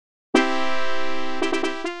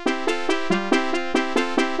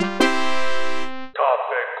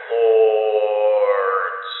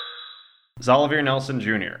Zolivir Nelson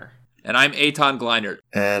Jr. And I'm Eitan Gleinert.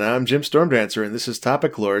 And I'm Jim Stormdancer, and this is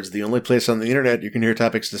Topic Lords, the only place on the internet you can hear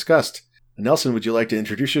topics discussed. Nelson, would you like to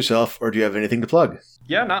introduce yourself, or do you have anything to plug?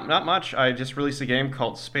 Yeah, not much. I just released a game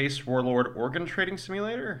called Space Warlord Organ Trading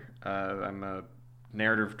Simulator. I'm a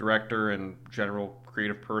narrative director and general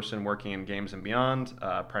creative person working in games and beyond,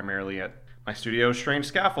 primarily at my studio, Strange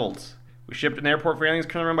Scaffolds. We shipped an airport for aliens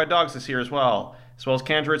currently run by dogs this year as well as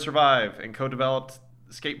Candroid Survive, and co-developed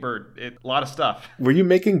Skatebird. A lot of stuff. Were you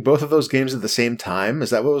making both of those games at the same time? Is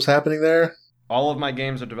that what was happening there? All of my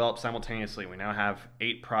games are developed simultaneously. We now have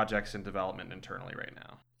 8 projects in development internally right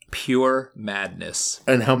now. Pure madness.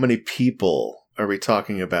 And how many people are we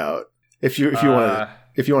talking about? If you want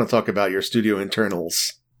to talk about your studio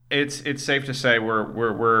internals, it's safe to say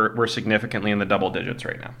we're significantly in the double digits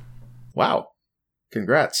right now. Wow!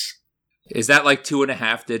 Congrats. Is that like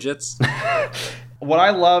 2.5 digits? What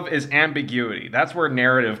I love is ambiguity. That's where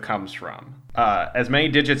narrative comes from. As many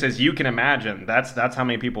digits as you can imagine, that's how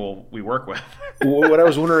many people we work with. What I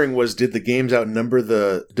was wondering was, did the games outnumber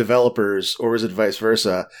the developers, or was it vice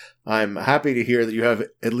versa? I'm happy to hear that you have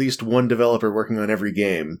at least one developer working on every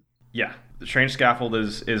game. Yeah. The Strange Scaffold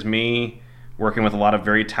is me working with a lot of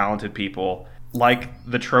very talented people. Like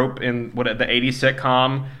the trope in the 80s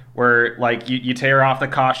sitcom where like you tear off the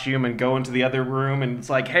costume and go into the other room and it's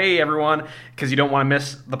like, hey everyone, because you don't want to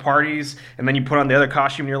miss the parties, and then you put on the other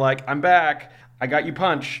costume and you're like, I'm back, I got you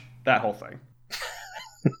punch, that whole thing.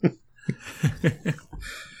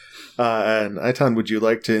 And Eitan, would you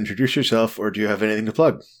like to introduce yourself, or do you have anything to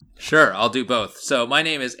plug? Sure, I'll do both. So my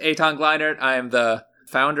name is Eitan Gleinert. I am the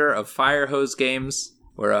founder of Firehose Games.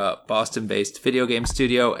 We're a Boston-based video game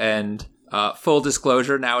studio, and full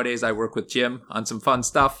disclosure, nowadays I work with Jim on some fun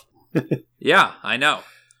stuff. Yeah, I know.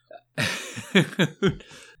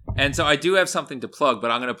 And so I do have something to plug,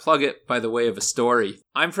 but I'm going to plug it by the way of a story.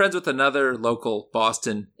 I'm friends with another local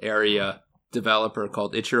Boston area developer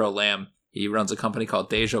called Ichiro Lamb. He runs a company called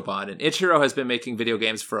Dejobon, and Ichiro has been making video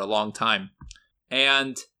games for a long time.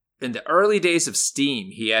 And in the early days of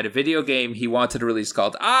Steam, he had a video game he wanted to release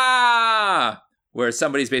called where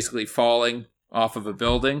somebody's basically falling off of a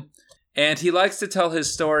building. And he likes to tell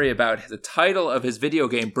his story about the title of his video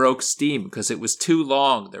game broke Steam because it was too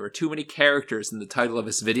long. There were too many characters in the title of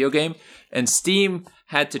his video game. And Steam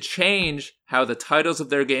had to change how the titles of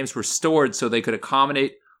their games were stored so they could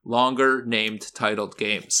accommodate longer named titled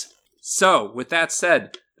games. So, with that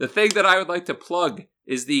said, the thing that I would like to plug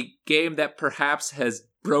is the game that perhaps has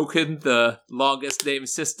broken the longest name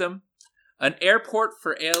system. An airport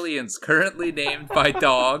for aliens currently named by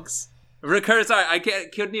dogs. Sorry, I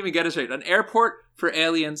couldn't even get it straight. An airport for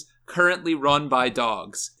aliens currently run by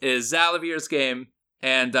dogs is Zolivir's game,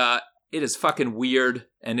 and it is fucking weird,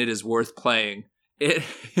 and it is worth playing.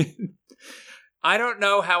 I don't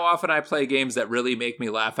know how often I play games that really make me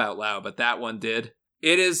laugh out loud, but that one did.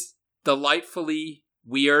 It is delightfully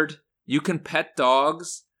weird. You can pet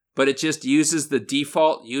dogs, but it just uses the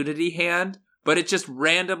default Unity hand, but it just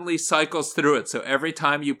randomly cycles through it. So every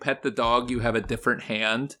time you pet the dog, you have a different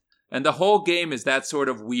hand. And the whole game is that sort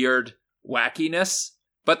of weird wackiness.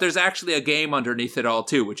 But there's actually a game underneath it all,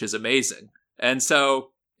 too, which is amazing. And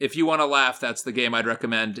so, if you want to laugh, that's the game I'd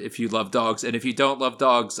recommend if you love dogs. And if you don't love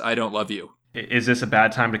dogs, I don't love you. Is this a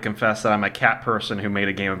bad time to confess that I'm a cat person who made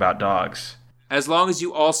a game about dogs? As long as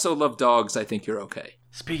you also love dogs, I think you're okay.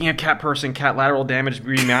 Speaking of cat person, Cat Lateral Damage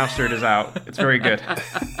Remastered is out. It's very good.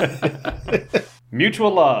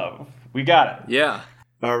 Mutual Love. We got it. Yeah.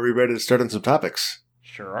 Are we ready to start on some topics?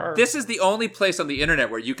 Sure are. This is the only place on the internet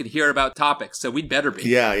where you can hear about topics, so we'd better be.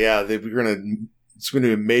 Yeah. It's going to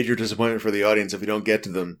be a major disappointment for the audience if we don't get to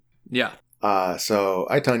them. Yeah. So,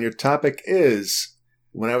 Eitan, your topic is,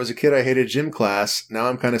 when I was a kid, I hated gym class. Now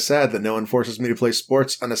I'm kind of sad that no one forces me to play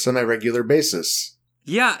sports on a semi-regular basis.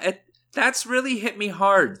 Yeah, that's really hit me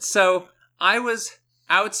hard. So, I was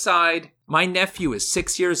outside. My nephew is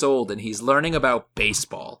 6 years old and he's learning about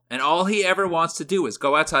baseball. And all he ever wants to do is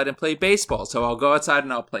go outside and play baseball. So I'll go outside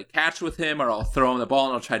and I'll play catch with him, or I'll throw him the ball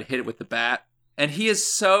and I'll try to hit it with the bat. And he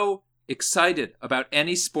is so excited about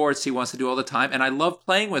any sports he wants to do all the time. And I love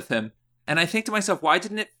playing with him. And I think to myself, why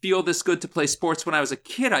didn't it feel this good to play sports when I was a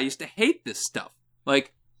kid? I used to hate this stuff.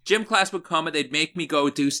 Like, gym class would come and they'd make me go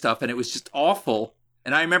do stuff and it was just awful.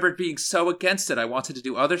 And I remember being so against it. I wanted to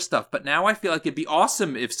do other stuff. But now I feel like it'd be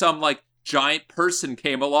awesome if some, giant person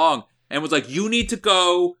came along and was like, you need to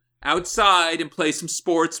go outside and play some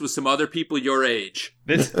sports with some other people your age.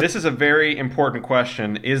 This is a very important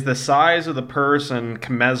question. Is the size of the person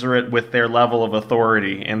commensurate with their level of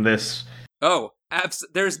authority in this? Oh,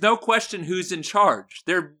 there's no question who's in charge.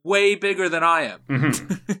 They're way bigger than I am.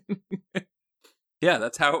 Mm-hmm. Yeah,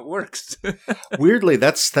 that's how it works. Weirdly,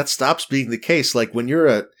 that stops being the case. Like when you're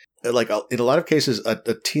in a lot of cases,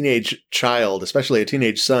 a teenage child, especially a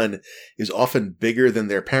teenage son, is often bigger than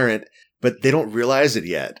their parent, but they don't realize it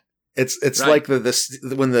yet. It's Right. like when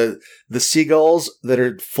the seagulls that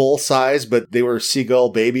are full size, but they were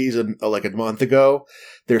seagull babies like a month ago,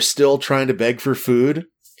 they're still trying to beg for food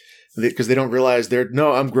because they don't realize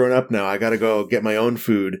I'm grown up now. I got to go get my own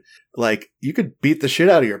food. Like you could beat the shit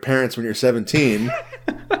out of your parents when you're 17.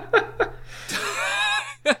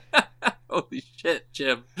 Holy shit,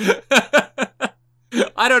 Jim.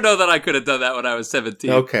 I don't know that I could have done that when I was 17.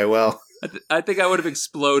 Okay, well, I think I would have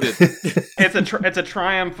exploded. It's a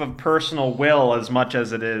triumph of personal will as much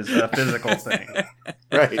as it is a physical thing.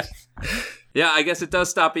 right. Yeah, I guess it does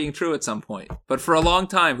stop being true at some point. But for a long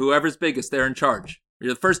time, whoever's biggest, they're in charge.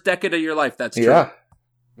 You're the first decade of your life, that's true. Yeah.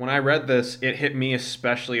 When I read this, it hit me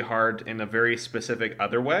especially hard in a very specific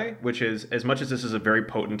other way, which is, as much as this is a very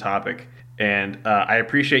potent topic, and I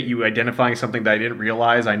appreciate you identifying something that I didn't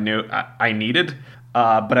realize I knew I needed,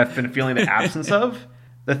 but I've been feeling the absence of.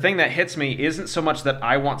 The thing that hits me isn't so much that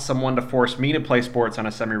I want someone to force me to play sports on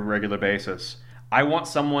a semi-regular basis. I want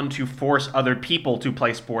someone to force other people to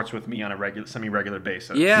play sports with me on a semi-regular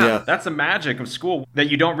basis. Yeah. That's the magic of school that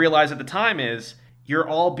you don't realize at the time is you're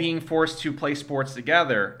all being forced to play sports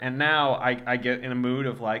together. And now I get in a mood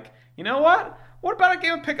of like, you know what? What about a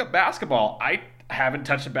game of pickup basketball? I haven't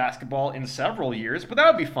touched a basketball in several years, but that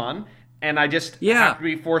would be fun. And I just have to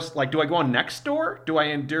be forced, like, do I go on next door? Do I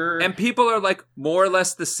endure? And people are, like, more or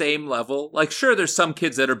less the same level. Like, sure, there's some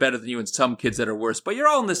kids that are better than you and some kids that are worse, but you're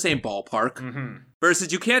all in the same ballpark. Mm-hmm.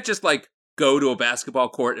 Versus you can't just, like, go to a basketball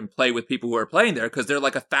court and play with people who are playing there because they're,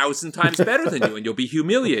 like, 1,000 times better than you and you'll be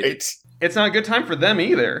humiliated. It's not a good time for them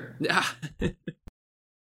either.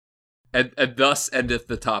 and thus endeth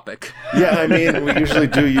the topic. Yeah, I mean, we usually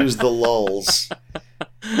do use the lulls.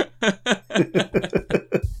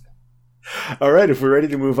 All right, if we're ready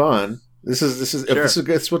to move on, this is Sure. if this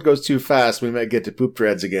is what goes too fast, we might get to poop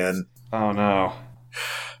threads again. Oh no.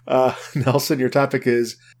 Nelson, your topic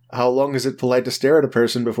is how long is it polite to stare at a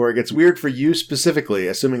person before it gets weird for you specifically,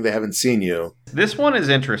 assuming they haven't seen you? This one is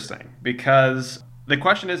interesting because the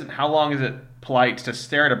question isn't how long is it polite to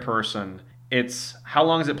stare at a person, it's how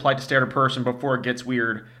long is it polite to stare at a person before it gets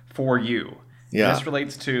weird for you. Yeah. This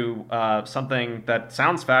relates to something that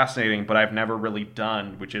sounds fascinating, but I've never really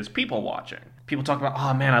done, which is people watching. People talk about,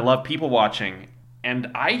 oh man, I love people watching. And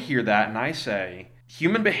I hear that and I say,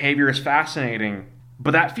 human behavior is fascinating,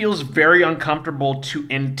 but that feels very uncomfortable to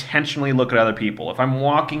intentionally look at other people. If I'm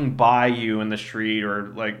walking by you in the street or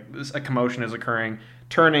like a commotion is occurring,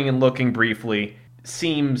 turning and looking briefly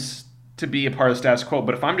seems to be a part of the status quo.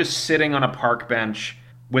 But if I'm just sitting on a park bench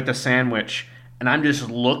with a sandwich and I'm just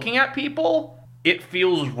looking at people, it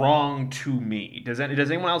feels wrong to me. Does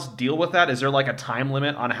anyone else deal with that? Is there like a time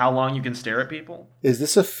limit on how long you can stare at people? Is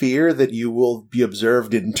this a fear that you will be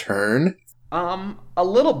observed in turn? A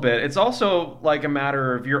little bit. It's also like a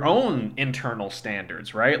matter of your own internal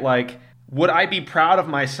standards, right? Like, would I be proud of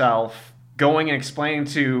myself going and explaining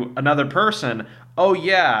to another person, oh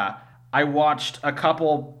yeah, I watched a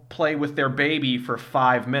couple play with their baby for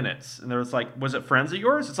 5 minutes. And there was like, was it friends of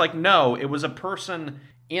yours? It's like, no, it was a person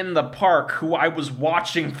in the park who I was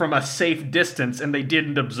watching from a safe distance and they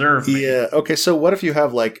didn't observe me. Yeah. Okay. So what if you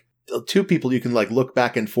have like two people you can like look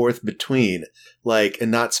back and forth between, like, and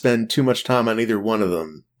not spend too much time on either one of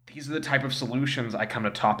them? These are the type of solutions I come to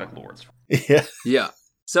Topic Lords for. Yeah. Yeah.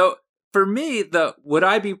 So for me, would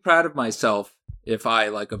I be proud of myself if I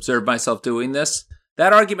like observed myself doing this?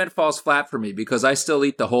 That argument falls flat for me because I still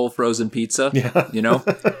eat the whole frozen pizza, Yeah. you know?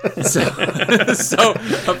 So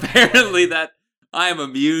apparently that I am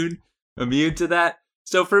immune to that.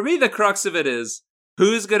 So for me, the crux of it is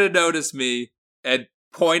who's going to notice me and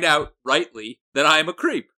point out rightly that I am a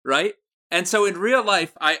creep, right? And so in real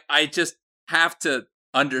life, I just have to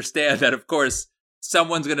understand that, of course,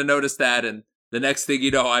 someone's going to notice that. And the next thing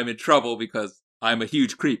you know, I'm in trouble because I'm a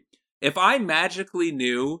huge creep. If I magically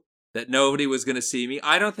knew that nobody was going to see me,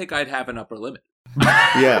 I don't think I'd have an upper limit.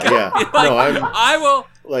 Yeah. Like, No, I will,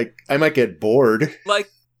 like, I might get bored. like,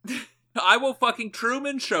 I will fucking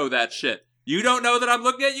Truman show that shit. You don't know that I'm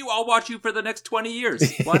looking at you? I'll watch you for the next 20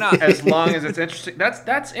 years. Why not? As long as it's interesting.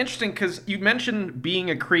 That's interesting because you mentioned being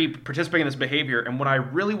a creep, participating in this behavior, and what I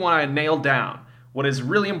really want to nail down, what is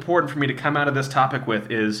really important for me to come out of this topic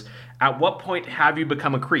with is, at what point have you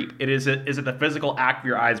become a creep? Is it the physical act of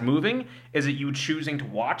your eyes moving? Is it you choosing to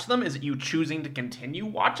watch them? Is it you choosing to continue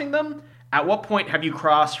watching them? At what point have you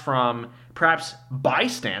crossed from perhaps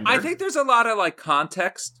bystander? I think there's a lot of like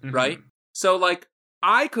context, right? So like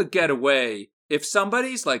I could get away if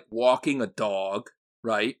somebody's like walking a dog,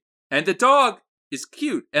 right? And the dog is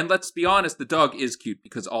cute. And let's be honest, the dog is cute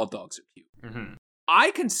because all dogs are cute. Mm-hmm.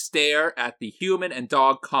 I can stare at the human and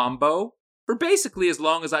dog combo for basically as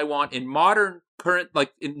long as I want in modern current,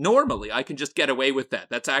 normally I can just get away with that.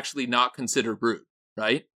 That's actually not considered rude,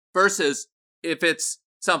 right? Versus if it's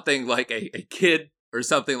something like a kid or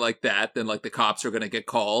something like that, then like the cops are going to get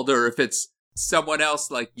called. Or if it's someone else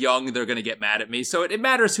like young, they're going to get mad at me. So it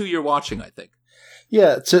matters who you're watching, I think.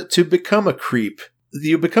 Yeah, to become a creep,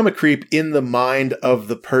 you become a creep in the mind of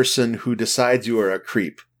the person who decides you are a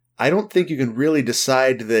creep. I don't think you can really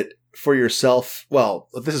decide that for yourself. Well,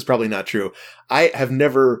 this is probably not true. I have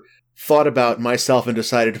never thought about myself and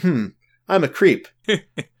decided, I'm a creep.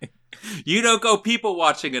 You don't go people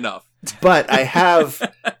watching enough. But I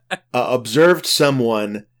have observed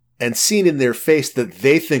someone and seen in their face that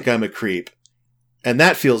they think I'm a creep. And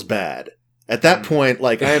that feels bad. At that point,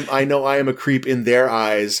 like I know I am a creep in their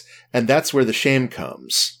eyes, and that's where the shame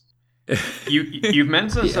comes. You've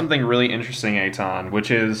mentioned something really interesting, Eitan,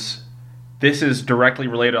 which is this is directly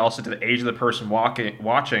related also to the age of the person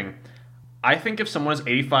watching. I think if someone is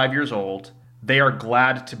 85 years old, they are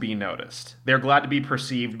glad to be noticed. They're glad to be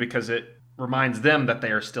perceived because it reminds them that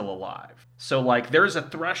they are still alive. So, like, there's a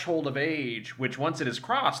threshold of age which, once it is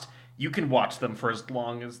crossed, you can watch them for as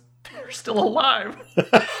long as they're still alive.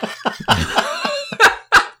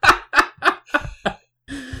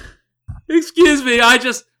 Excuse me, I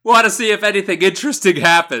just want to see if anything interesting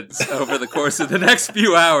happens over the course of the next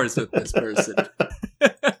few hours with this person.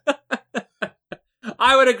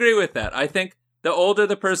 I would agree with that. I think the older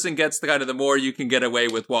the person gets, the more you can get away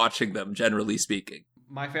with watching them, generally speaking.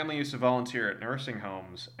 My family used to volunteer at nursing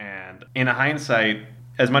homes, and in hindsight,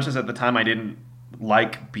 as much as at the time I didn't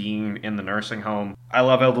like being in the nursing home, I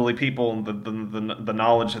love elderly people and the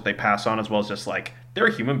knowledge that they pass on, as well as just like they're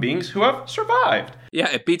human beings who have survived. Yeah,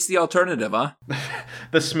 it beats the alternative, huh?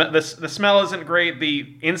 The smell isn't great.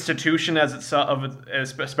 The institution as itself,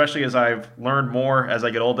 especially as I've learned more as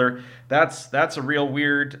I get older, that's a real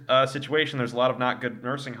weird situation. There's a lot of not good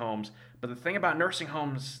nursing homes. But the thing about nursing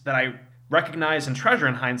homes that I recognize and treasure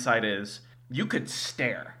in hindsight is you could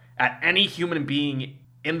stare at any human being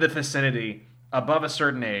in the vicinity above a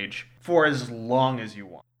certain age for as long as you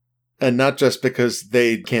want. And not just because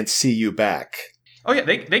they can't see you back. Oh yeah,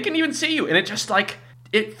 they can even see you, and it just like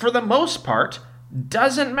it for the most part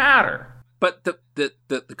doesn't matter. But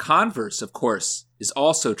the converse, of course, is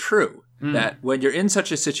also true. That when you're in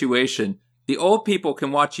such a situation, the old people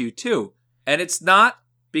can watch you too. And it's not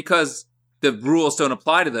because the rules don't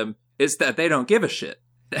apply to them, it's that they don't give a shit.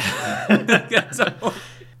 So,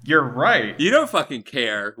 you're right. You don't fucking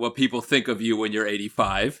care what people think of you when you're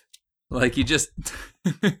 85. Like, you just...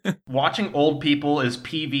 Watching old people is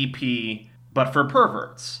PvP, but for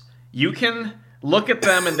perverts. You can look at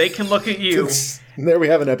them and they can look at you. There we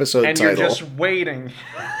have an episode and title. You're just waiting.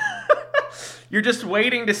 You're just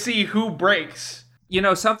waiting to see who breaks. You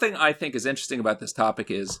know, something I think is interesting about this topic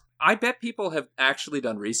is, I bet people have actually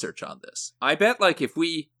done research on this. I bet, like, if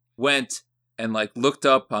we went and, like, looked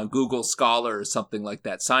up on Google Scholar or something like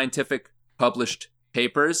that, scientific published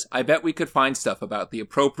papers, I bet we could find stuff about the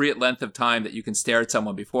appropriate length of time that you can stare at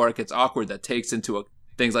someone before it gets awkward that takes into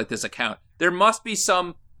things like this account. There must be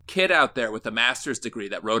some kid out there with a master's degree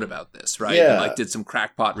that wrote about this, right? Yeah. And, like, did some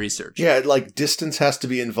crackpot research. Yeah, like, distance has to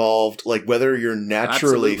be involved, like, whether you're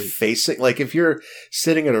naturally Absolutely. facing... Like, if you're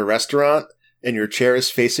sitting at a restaurant and your chair is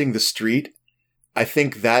facing the street, I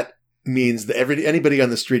think that means that anybody on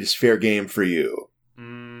the street is fair game for you.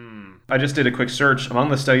 I just did a quick search. Among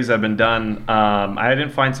the studies that have been done, I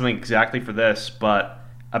didn't find something exactly for this, but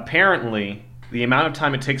apparently the amount of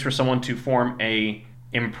time it takes for someone to form a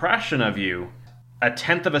impression of you,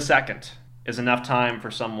 1/10 of a second is enough time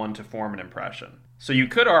for someone to form an impression. So you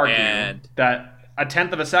could argue that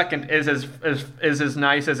 1/10 of a second is as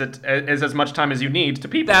nice as it is as much time as you need to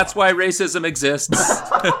people. That's why racism exists.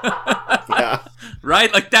 Yeah.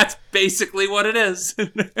 Right? Like, that's basically what it is.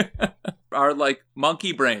 Our, like,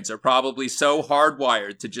 monkey brains are probably so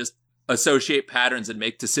hardwired to just associate patterns and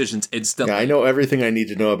make decisions instantly. Yeah, I know everything I need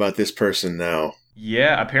to know about this person now.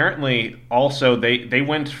 Yeah, apparently also they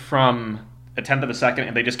went from 1/10 of a second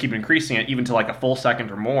and they just keep increasing it even to like a full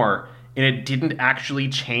second or more, and it didn't actually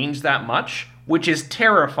change that much, which is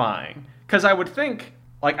terrifying. Because I would think,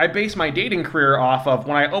 like, I base my dating career off of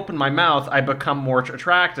when I open my mouth, I become more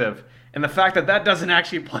attractive. And the fact that that doesn't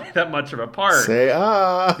actually play that much of a part. Say,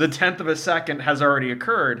 The 1/10 of a second has already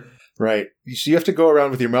occurred. Right. So you have to go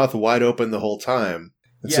around with your mouth wide open the whole time.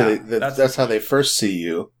 And so that's how they first see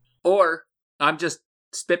you. Or, I'm just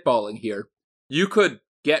spitballing here, you could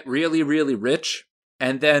get really, really rich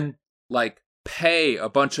and then, like, pay a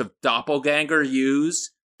bunch of doppelganger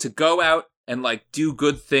yous to go out and like do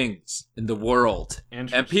good things in the world.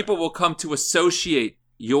 And people will come to associate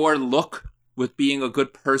your look with being a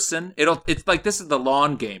good person. It's like, this is the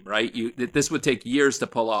long game, right? This would take years to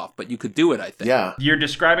pull off, but you could do it, I think. Yeah. You're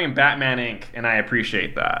describing Batman Inc., and I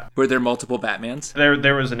appreciate that. Were there multiple Batmans?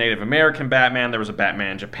 There was a Native American Batman. There was a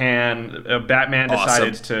Batman Japan. Batman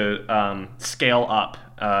decided to scale up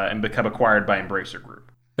and become acquired by Embracer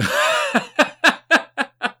Group.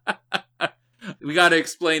 We got to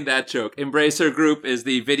explain that joke. Embracer Group is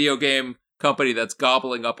the video game company that's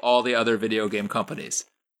gobbling up all the other video game companies.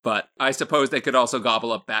 But I suppose they could also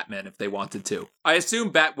gobble up Batman if they wanted to. I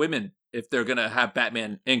assume Batwomen, if they're going to have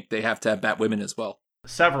Batman Inc., they have to have Batwomen as well.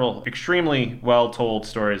 Several extremely well-told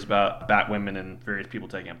stories about Batwomen and various people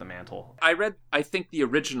taking up the mantle. I read, I think, the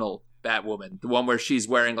original Batwoman, the one where she's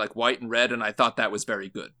wearing like white and red, and I thought that was very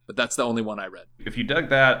good. But that's the only one I read. If you dug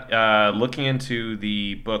that, looking into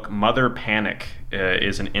the book Mother Panic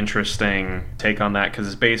is an interesting take on that, because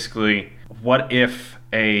it's basically, what if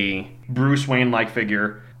a Bruce Wayne-like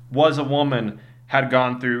figure was a woman, had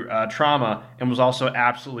gone through trauma, and was also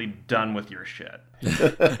absolutely done with your shit.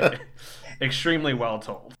 Extremely well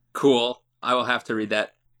told. Cool. I will have to read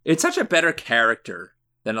that. It's such a better character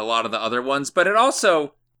than a lot of the other ones, but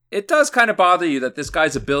it does kind of bother you that this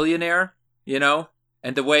guy's a billionaire, you know?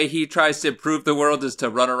 And the way he tries to improve the world is to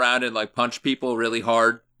run around and like punch people really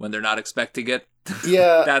hard when they're not expecting it.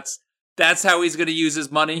 Yeah. That's how he's going to use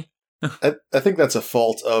his money. I think that's a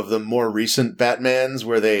fault of the more recent Batmans,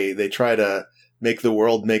 where they try to make the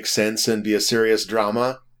world make sense and be a serious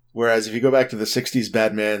drama. Whereas if you go back to the 60s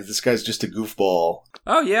Batman, this guy's just a goofball.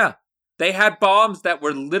 Oh, yeah. They had bombs that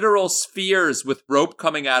were literal spheres with rope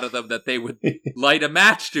coming out of them that they would light a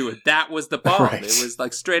match to, and that was the bomb. Right. It was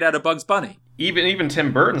like straight out of Bugs Bunny. Even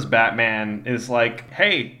Tim Burton's Batman is like,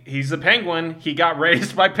 hey, he's a penguin. He got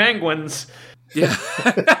raised by penguins. Yeah.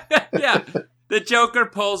 Yeah. The Joker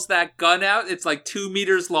pulls that gun out. It's like 2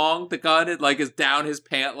 meters long. The gun, it like is down his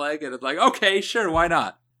pant leg, and it's like, okay, sure, why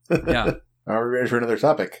not? Yeah. Are we ready for another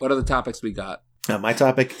topic? What are the topics we got? My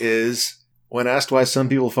topic is, when asked why some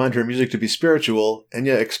people find her music to be spiritual,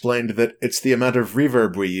 Enya explained that it's the amount of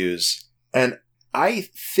reverb we use. And I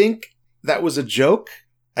think that was a joke.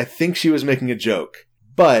 I think she was making a joke.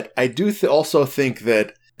 But I do also think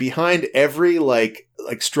that behind every like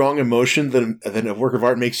strong emotion that a work of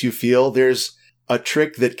art makes you feel, there's a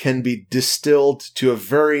trick that can be distilled to a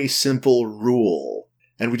very simple rule.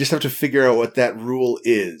 And we just have to figure out what that rule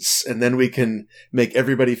is. And then we can make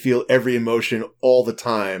everybody feel every emotion all the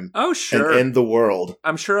time. Oh, sure. And end the world.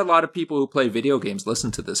 I'm sure a lot of people who play video games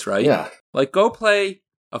listen to this, right? Yeah. Like, go play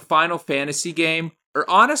a Final Fantasy game, or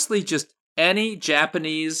honestly, just any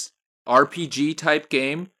Japanese RPG type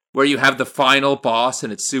game where you have the final boss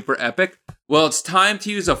and it's super epic. Well, it's time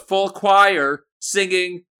to use a full choir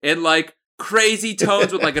singing in like crazy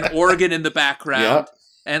tones with like an organ in the background. Yep.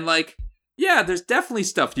 And like, yeah, there's definitely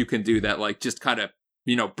stuff you can do that like just kind of,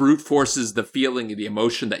 brute forces the feeling and the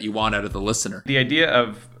emotion that you want out of the listener. The idea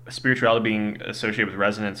of spirituality being associated with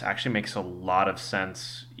resonance actually makes a lot of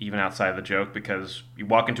sense, even outside of the joke, because you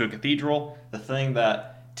walk into a cathedral, the thing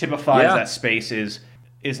that typifies that space is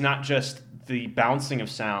not just the bouncing of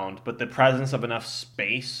sound, but the presence of enough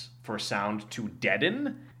space for sound to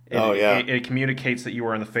deaden. It communicates that you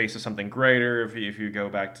are in the face of something greater. If you go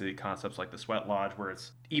back to concepts like the sweat lodge, where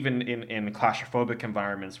it's even in claustrophobic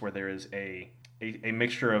environments where there is a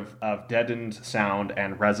mixture of deadened sound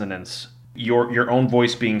and resonance, your own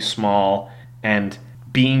voice being small and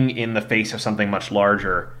being in the face of something much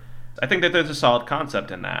larger. I think that there's a solid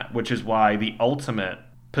concept in that, which is why the ultimate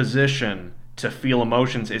position to feel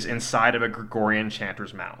emotions is inside of a Gregorian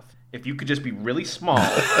chanter's mouth. If you could just be really small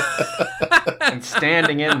and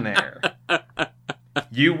standing in there,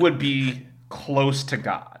 you would be close to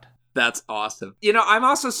God. That's awesome. I'm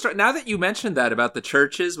also now that you mentioned that about the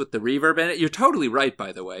churches with the reverb in it, you're totally right,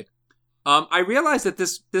 by the way. I realize that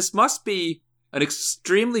this must be an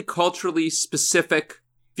extremely culturally specific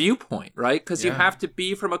viewpoint, right? Because you have to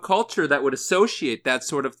be from a culture that would associate that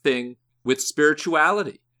sort of thing with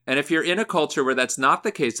spirituality. And if you're in a culture where that's not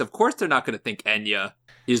the case, of course they're not going to think Enya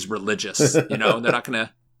is religious, and they're not going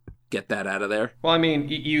to get that out of there. Well, I mean,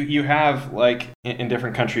 you have, like, in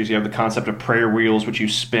different countries, you have the concept of prayer wheels, which you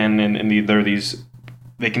spin, and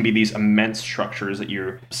they can be these immense structures that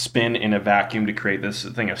you spin in a vacuum to create this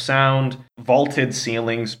thing of sound. Vaulted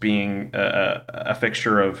ceilings being a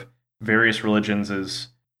fixture of various religions is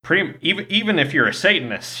pretty, even if you're a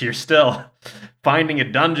Satanist, you're still finding a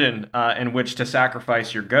dungeon in which to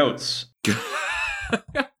sacrifice your goats.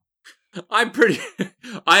 I'm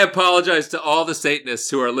I apologize to all the Satanists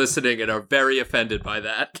who are listening and are very offended by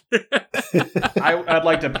that. I'd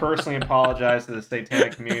like to personally apologize to the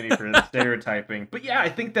satanic community for the stereotyping. But yeah, I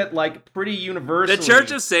think that, like, pretty universally... The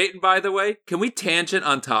Church of Satan, by the way, can we tangent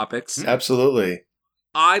on topics? Absolutely.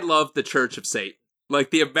 I love the Church of Satan.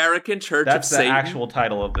 Like the American Church of Satan. That's the actual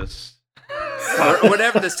title of this. Or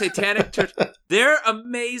whatever, the Satanic Church. They're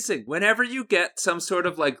amazing. Whenever you get some sort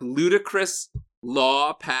of like ludicrous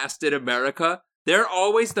law passed in America, they're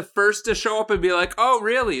always the first to show up and be like, oh,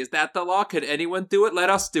 really? Is that the law? Can anyone do it? Let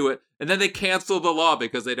us do it. And then they cancel the law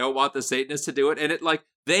because they don't want the Satanists to do it. And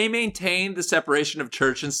they maintain the separation of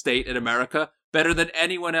church and state in America better than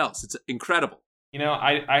anyone else. It's incredible. You know,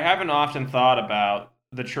 I haven't often thought about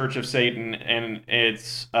the Church of Satan and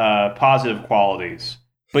its positive qualities,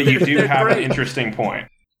 but you do have an interesting point.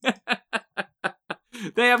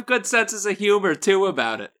 They have good senses of humor, too,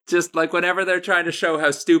 about it. Just like whenever they're trying to show how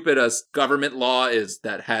stupid a government law is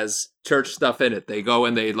that has church stuff in it, they go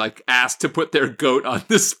and they, like, ask to put their goat on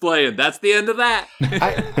display, and that's the end of that.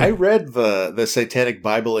 I read the Satanic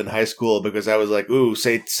Bible in high school because I was like, ooh,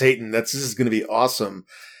 Satan, this is going to be awesome.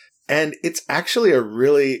 And it's actually a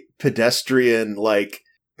really pedestrian, like,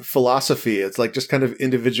 philosophy. It's like just kind of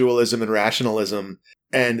individualism and rationalism.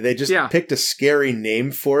 And they just picked a scary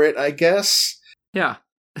name for it, I guess. Yeah.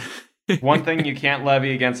 One thing you can't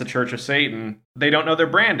levy against the Church of Satan, they don't know their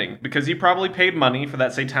branding, because you probably paid money for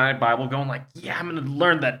that Satanic Bible going like, yeah, I'm going to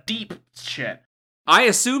learn that deep shit. I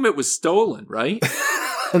assume it was stolen, right?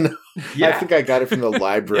 No, yeah. I think I got it from the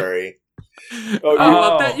library.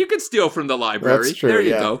 Well, you can steal from the library. That's true, there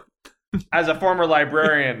you go. As a former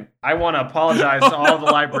librarian, I want to apologize to all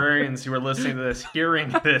the librarians who are listening to this, hearing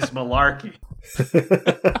this malarkey.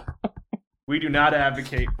 We do not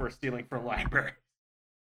advocate for stealing from libraries.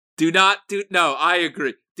 No, I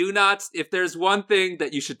agree. Do not, if there's one thing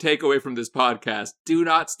that you should take away from this podcast, do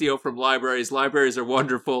not steal from libraries. Libraries are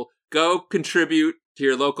wonderful. Go contribute to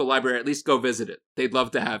your local library. At least go visit it. They'd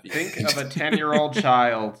love to have you. Think of a 10-year-old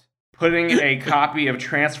child putting a copy of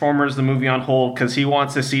Transformers the movie on hold because he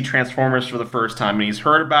wants to see Transformers for the first time, and he's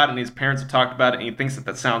heard about it and his parents have talked about it, and he thinks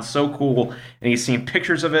that sounds so cool, and he's seen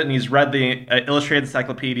pictures of it and he's read the illustrated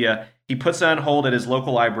encyclopedia. He puts it on hold at his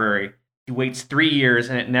local library. He waits 3 years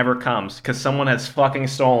and it never comes because someone has fucking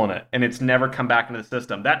stolen it and it's never come back into the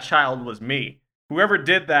system. That child was me. Whoever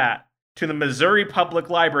did that to the Missouri Public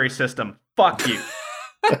Library System, fuck you.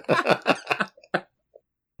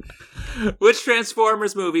 Which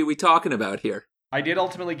Transformers movie are we talking about here? I did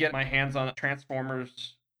ultimately get my hands on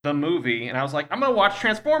Transformers, the movie, and I was like, I'm going to watch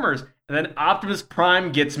Transformers. And then Optimus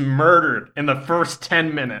Prime gets murdered in the first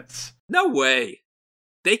 10 minutes. No way.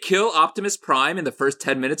 They kill Optimus Prime in the first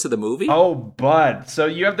 10 minutes of the movie? Oh, bud. So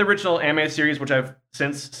you have the original animated series, which I've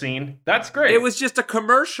since seen. That's great. It was just a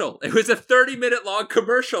commercial. It was a 30-minute long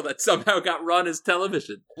commercial that somehow got run as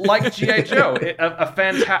television. Like G.I. Joe.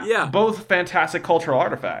 Both fantastic cultural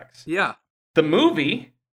artifacts. Yeah. The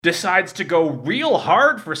movie decides to go real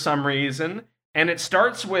hard for some reason, and it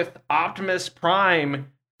starts with Optimus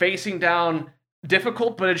Prime facing down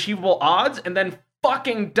difficult but achievable odds and then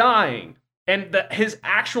fucking dying. And his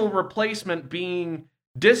actual replacement being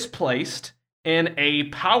displaced in a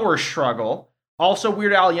power struggle. Also,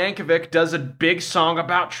 Weird Al Yankovic does a big song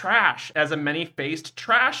about trash as a many-faced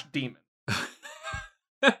trash demon.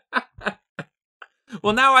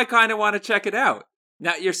 Well, now I kind of want to check it out.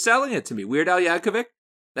 Now, you're selling it to me. Weird Al Yankovic?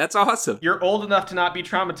 That's awesome. You're old enough to not be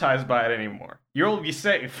traumatized by it anymore. You'll be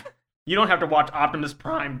safe. You don't have to watch Optimus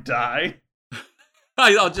Prime die.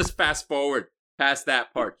 I'll just fast forward past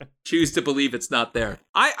that part. Choose to believe it's not there.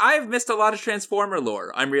 I've missed a lot of Transformer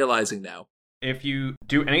lore, I'm realizing now. If you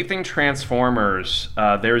do anything Transformers,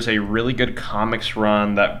 there's a really good comics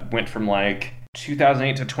run that went from like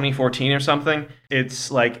 2008 to 2014 or something. It's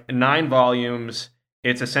like 9 volumes.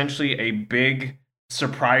 It's essentially a big,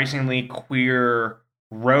 surprisingly queer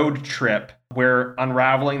road trip where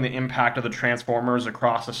unraveling the impact of the Transformers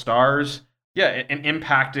across the stars, and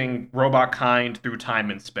impacting robot kind through time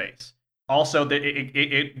and space. Also,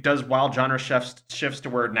 it does wild genre shifts to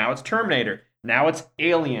where now it's Terminator, now it's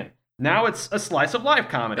Alien, now it's a slice of life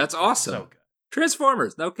comedy. That's awesome. So good.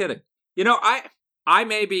 Transformers, no kidding. You know, I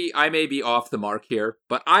may be off the mark here,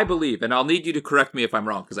 but I believe, and I'll need you to correct me if I'm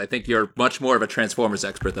wrong, because I think you're much more of a Transformers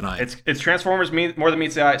expert than I am. It's Transformers More Than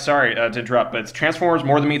Meets the Eye. Sorry to interrupt, but it's Transformers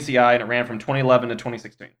More Than Meets the Eye, and it ran from 2011 to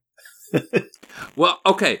 2016. Well,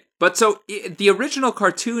 okay, but so the original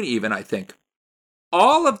cartoon, even I think.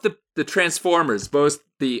 All of the Transformers, both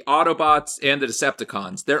the Autobots and the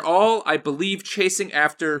Decepticons, they're all, I believe, chasing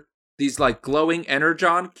after these, like, glowing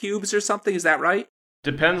Energon cubes or something. Is that right?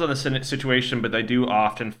 Depends on the situation, but they do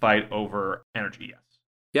often fight over energy, yes.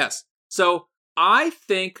 Yes. So I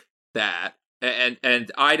think that,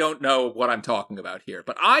 and I don't know what I'm talking about here,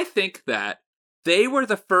 but I think that they were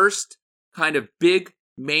the first kind of big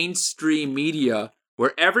mainstream media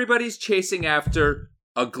where everybody's chasing after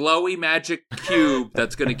a glowy magic cube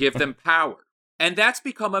that's going to give them power. And that's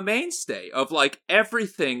become a mainstay of like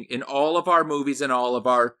everything in all of our movies and all of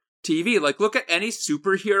our TV. Like, look at any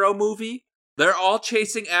superhero movie. They're all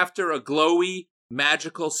chasing after a glowy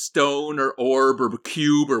magical stone or orb or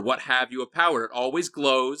cube or what have you of power. It always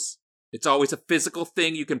glows. It's always a physical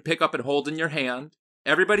thing you can pick up and hold in your hand.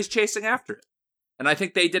 Everybody's chasing after it. And I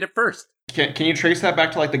think they did it first. Can you trace that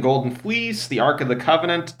back to like the Golden Fleece, the Ark of the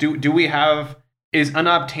Covenant? Do we have, is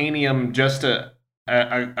unobtainium just a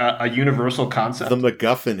universal concept? The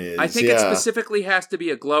MacGuffin is. I think it specifically has to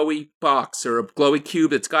be a glowy box or a glowy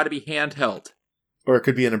cube. It's got to be handheld. Or it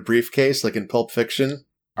could be in a briefcase, like in Pulp Fiction.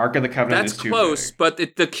 Ark of the Covenant That's is too close, big. but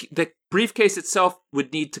the briefcase itself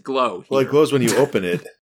would need to glow. Well, it glows when you open it.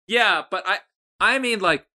 Yeah, but I mean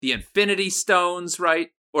like the Infinity Stones,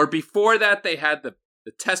 right? Or before that, they had the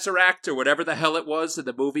Tesseract or whatever the hell it was in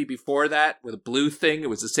the movie before that with a blue thing. It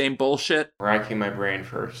was the same bullshit. Racking my brain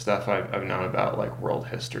for stuff I've known about, like world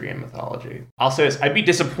history and mythology. I'll say this, I'd be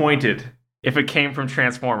disappointed if it came from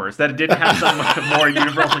Transformers, that it didn't have some more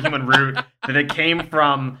universal human root, that it came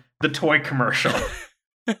from the toy commercial.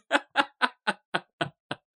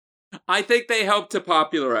 I think they helped to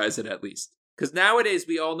popularize it at least. Because nowadays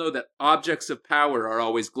we all know that objects of power are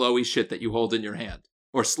always glowy shit that you hold in your hand.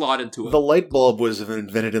 Or slot into it. The light bulb was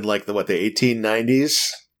invented in like the 1890s?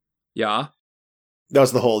 Yeah. That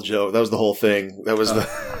was the whole joke. That was the whole thing. That was the.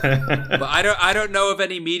 But I don't know of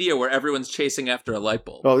any media where everyone's chasing after a light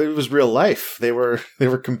bulb. Well, it was real life. They were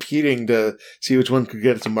competing to see which one could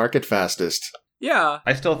get to market fastest. Yeah.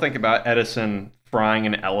 I still think about Edison frying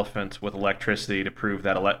an elephant with electricity to prove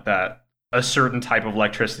that that a certain type of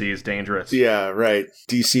electricity is dangerous. Yeah, right.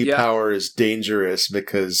 DC power is dangerous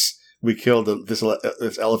because we killed this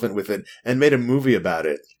elephant with it and made a movie about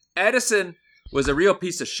it. Edison was a real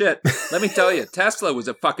piece of shit. Let me tell you, Tesla was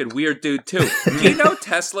a fucking weird dude too. Do you know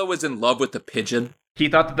Tesla was in love with the pigeon? He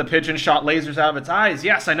thought that the pigeon shot lasers out of its eyes.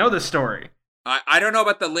 Yes, I know this story. I don't know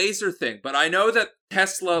about the laser thing, but I know that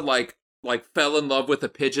Tesla like fell in love with the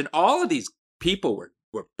pigeon. All of these people were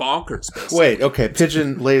bonkers, basically. Wait, okay,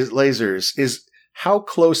 pigeon lasers is how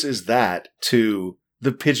close is that to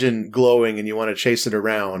the pigeon glowing and you want to chase it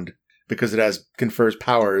around because it confers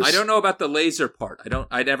powers? I don't know about the laser part.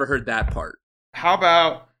 I never heard that part. How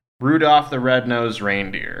about Rudolph the Red-Nosed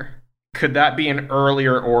Reindeer? Could that be an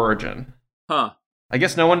earlier origin? Huh. I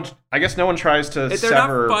guess no one tries to They're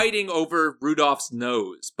sever. not fighting over Rudolph's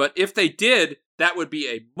nose, but if they did, that would be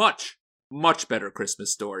a much, much better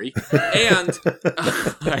Christmas story. And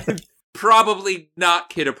probably not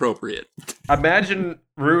kid appropriate. Imagine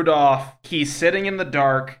Rudolph, he's sitting in the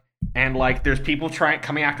dark, and like there's people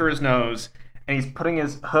coming after his nose, and he's putting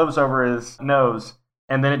his hooves over his nose,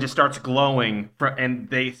 and then it just starts glowing, and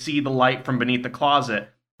they see the light from beneath the closet.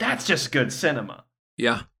 That's just good cinema.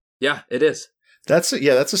 Yeah, it is. That's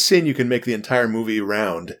a scene you can make the entire movie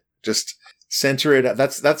around. Just center it.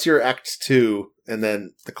 That's your act 2, and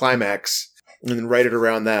then the climax, and then write it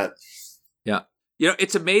around that. Yeah. You know,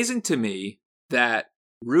 it's amazing to me that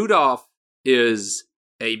Rudolph is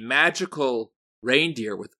a magical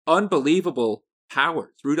reindeer with unbelievable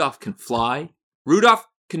powers. Rudolph can fly. Rudolph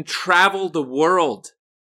can travel the world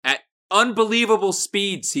at unbelievable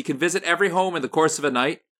speeds. He can visit every home in the course of a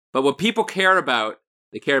night. But what people care about,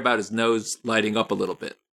 they care about his nose lighting up a little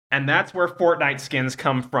bit. And that's where Fortnite skins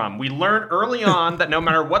come from. We learned early on that no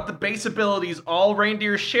matter what the base abilities all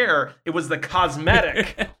reindeers share, it was the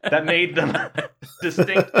cosmetic that made them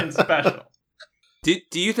distinct and special.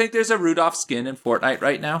 Do you think there's a Rudolph skin in Fortnite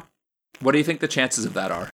right now? What do you think the chances of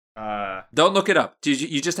that are? Don't look it up.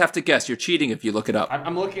 You just have to guess. You're cheating if you look it up.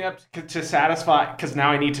 I'm looking up to satisfy, because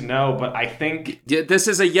now I need to know, but I think... This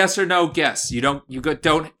is a yes or no guess. You don't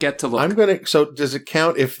get to look. So does it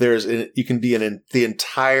count if you can be in the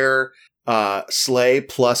entire sleigh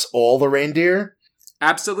plus all the reindeer?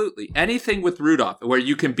 Absolutely. Anything with Rudolph, where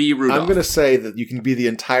you can be Rudolph. I'm going to say that you can be the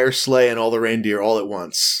entire sleigh and all the reindeer all at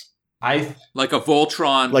once. Like a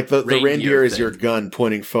Voltron. Like the reindeer is thing. your gun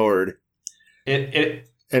pointing forward.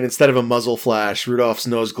 And instead of a muzzle flash, Rudolph's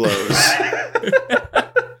nose glows.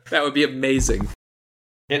 That would be amazing.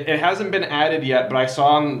 It hasn't been added yet, but I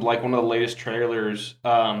saw in like one of the latest trailers,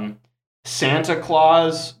 Santa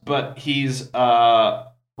Claus, but he's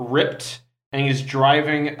ripped and he's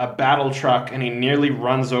driving a battle truck and he nearly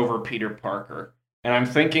runs over Peter Parker. And I'm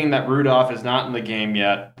thinking that Rudolph is not in the game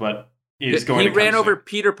yet, but is going to come He ran over soon.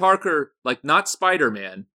 Peter Parker, like not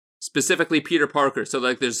Spider-Man, specifically Peter Parker. So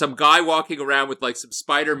like there's some guy walking around with like some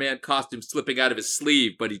Spider-Man costume slipping out of his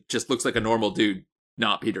sleeve, but he just looks like a normal dude,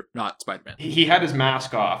 not Spider-Man. He had his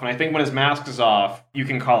mask off, and I think when his mask is off, you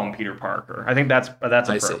can call him Peter Parker. I think that's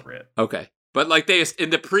appropriate. Okay. But like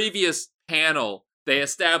in the previous panel, they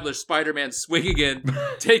established Spider-Man swinging in,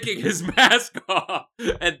 taking his mask off,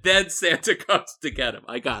 and then Santa comes to get him.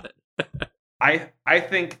 I got it. I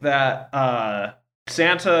think that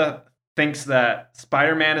Santa thinks that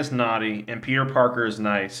Spider-Man is naughty and Peter Parker is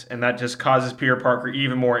nice, and that just causes Peter Parker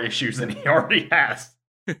even more issues than he already has.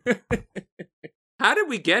 How did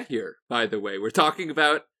we get here, by the way? We're talking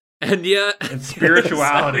about Enya and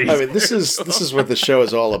spirituality. I mean, this is what the show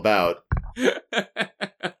is all about.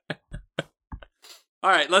 All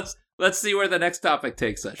right, let's see where the next topic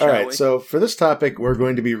takes us, all shall right, we? so for this topic, we're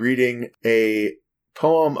going to be reading a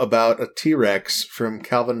poem about a T-Rex from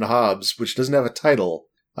Calvin and Hobbes, which doesn't have a title,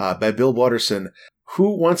 by Bill Watterson.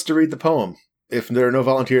 Who wants to read the poem? If there are no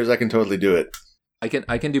volunteers, I can totally do it. I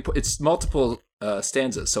can do. It's multiple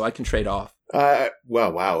stanzas, so I can trade off.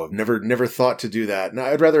 Wow! I've never thought to do that. No,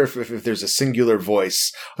 I'd rather if there's a singular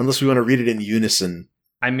voice, unless we want to read it in unison.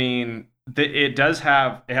 I mean, it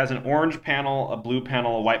has an orange panel, a blue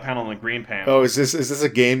panel, a white panel, and a green panel. Oh, is this a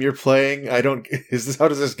game you're playing? How does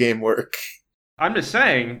this game work? I'm just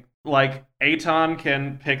saying, like, Aton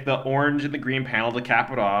can pick the orange and the green panel to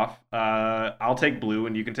cap it off. I'll take blue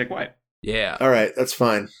and you can take white. Yeah. All right, that's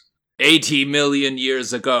fine. 80 million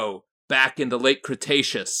years ago, back in the late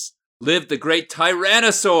Cretaceous, lived the great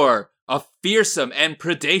Tyrannosaur, a fearsome and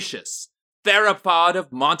predacious theropod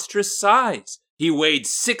of monstrous size. He weighed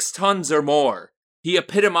 6 tons or more. He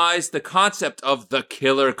epitomized the concept of the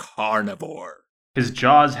killer carnivore. His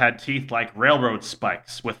jaws had teeth like railroad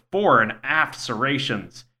spikes, with fore and aft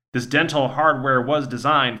serrations. This dental hardware was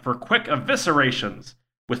designed for quick eviscerations.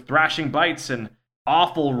 With thrashing bites and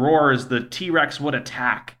awful roars, the T-Rex would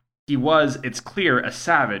attack. He was, it's clear, a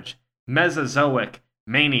savage, Mesozoic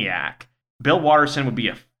maniac. Bill Watterson would be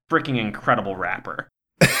a freaking incredible rapper.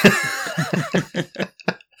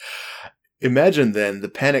 Imagine, then, the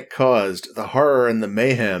panic caused, the horror and the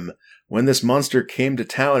mayhem, when this monster came to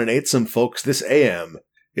town and ate some folks this AM.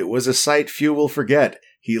 It was a sight few will forget.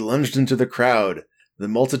 He lunged into the crowd. The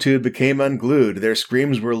multitude became unglued. Their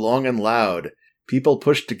screams were long and loud. People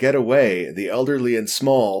pushed to get away. The elderly and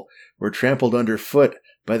small were trampled underfoot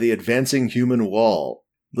by the advancing human wall.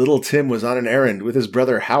 Little Tim was on an errand with his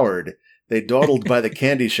brother Howard. They dawdled by the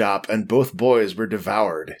candy shop, and both boys were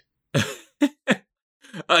devoured.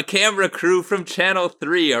 A camera crew from Channel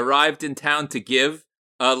 3 arrived in town to give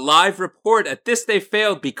a live report. At this they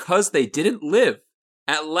failed because they didn't live.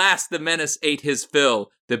 At last the menace ate his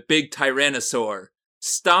fill. The big Tyrannosaur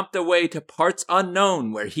stomped away to parts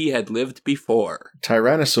unknown where he had lived before.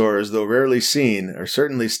 Tyrannosaurs, though rarely seen, are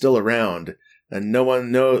certainly still around, and no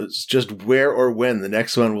one knows just where or when the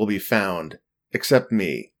next one will be found. Except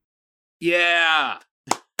me. Yeah!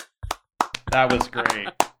 That was great.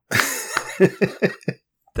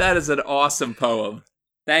 That is an awesome poem.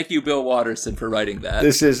 Thank you, Bill Watterson, for writing that.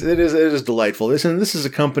 It is delightful. This is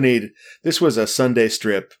accompanied. This was a Sunday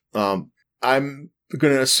strip. I'm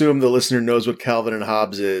going to assume the listener knows what Calvin and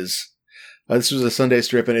Hobbes is. This was a Sunday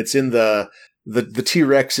strip, and it's in the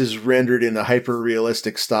T-Rex is rendered in a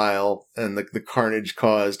hyper-realistic style, and the carnage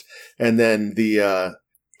caused, and then the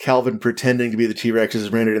Calvin pretending to be the T-Rex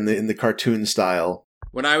is rendered in the cartoon style.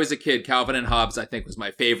 When I was a kid, Calvin and Hobbes, I think, was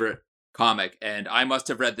my favorite comic, and I must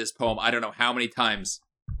have read this poem I don't know how many times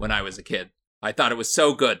when I was a kid. I thought it was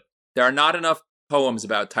so good. There are not enough poems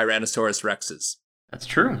about Tyrannosaurus Rexes. That's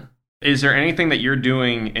true. Is there anything that you're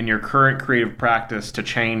doing in your current creative practice to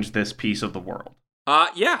change this piece of the world?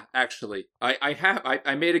 Yeah, actually.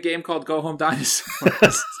 I made a game called Go Home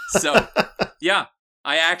Dinosaurs. So, yeah,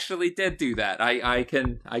 I actually did do that. I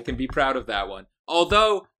can be proud of that one.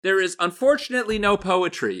 Although there is unfortunately no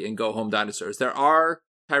poetry in Go Home Dinosaurs. There are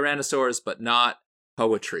Tyrannosaurs, but not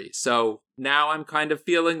poetry. So now I'm kind of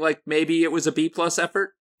feeling like maybe it was a B+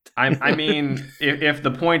 effort. I mean, if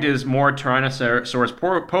the point is more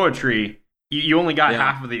Tyrannosaurus poetry, you only got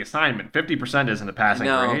half of the assignment. 50% isn't a passing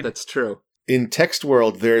grade. No, that's true. In Text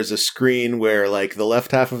World, there's a screen where, like, the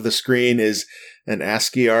left half of the screen is an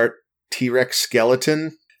ASCII art T-Rex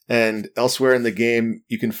skeleton, and elsewhere in the game,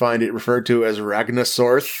 you can find it referred to as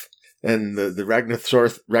Ragnasorth. And the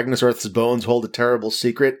Ragnasorth's bones hold a terrible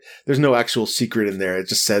secret. There's no actual secret in there. It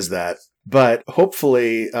just says that. But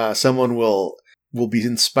hopefully someone will be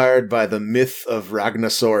inspired by the myth of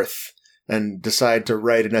Ragnasorth and decide to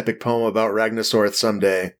write an epic poem about Ragnasorth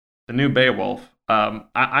someday. The new Beowulf.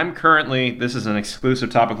 I'm currently, this is an exclusive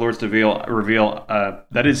topic Lords reveal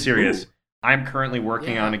that is serious. Ooh. I'm currently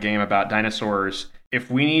working on a game about dinosaurs. If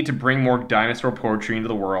we need to bring more dinosaur poetry into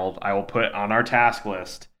the world, I will put on our task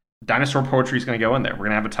list. Dinosaur poetry is going to go in there. We're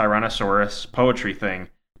going to have a Tyrannosaurus poetry thing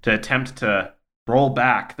to attempt to roll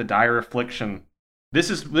back the dire affliction. This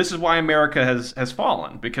is why America has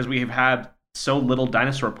fallen, because we have had so little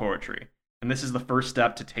dinosaur poetry. And this is the first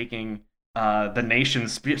step to taking the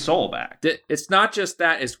nation's soul back. It's not just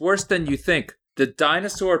that. It's worse than you think. The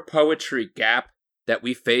dinosaur poetry gap that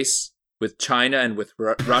we face with China and with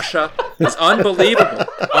Russia is unbelievable.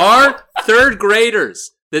 Our third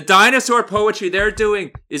graders, the dinosaur poetry they're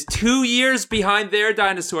doing is 2 years behind their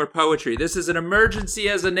dinosaur poetry. This is an emergency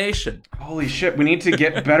as a nation. Holy shit, we need to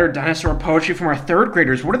get better dinosaur poetry from our third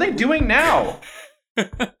graders. What are they doing now?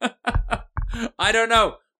 I don't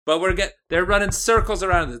know, but they're running circles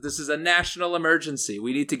around it. This is a national emergency.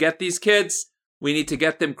 We need to get these kids, we need to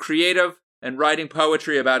get them creative and writing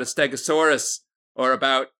poetry about a stegosaurus or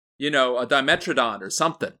about, a Dimetrodon or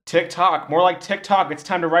something. TikTok, more like TikTok. It's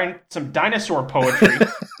time to write some dinosaur poetry.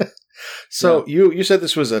 So you said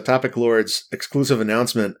this was a Topic Lords exclusive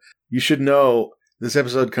announcement. You should know this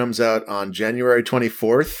episode comes out on January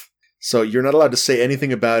 24th, so you're not allowed to say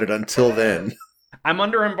anything about it until then. I'm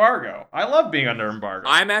under embargo. I love being under embargo.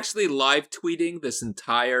 I'm actually live tweeting this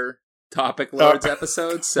entire Topic Lords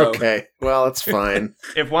episode, so... Okay, well, it's fine.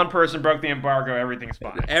 If one person broke the embargo, everything's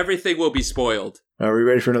fine. Everything will be spoiled. Are we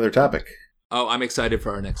ready for another topic? Oh, I'm excited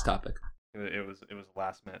for our next topic. It was a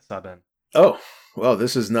last-minute sub-in. Oh, well,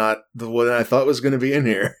 this is not the one I thought was going to be in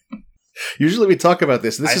here. Usually we talk about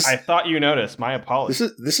this. I thought you noticed. My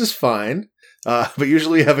apologies. This is fine, but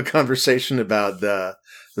usually we have a conversation about the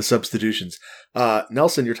substitutions.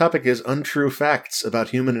 Nelson, your topic is untrue facts about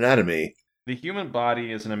human anatomy. The human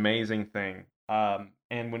body is an amazing thing.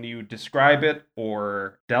 And when you describe it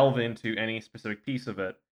or delve into any specific piece of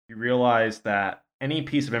it, you realize that any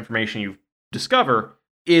piece of information you discover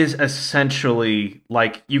is essentially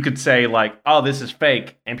like, you could say like, oh, this is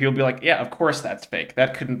fake. And people be like, yeah, of course that's fake.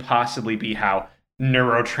 That couldn't possibly be how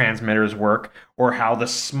neurotransmitters work or how the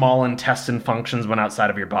small intestine functions when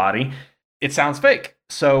outside of your body. It sounds fake.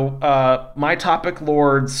 So my Topic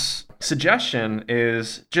Lord's suggestion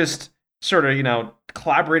is just sort of,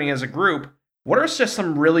 collaborating as a group. What are just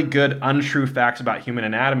some really good untrue facts about human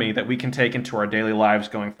anatomy that we can take into our daily lives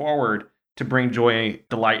going forward to bring joy,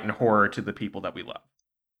 delight, and horror to the people that we love?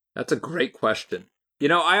 That's a great question.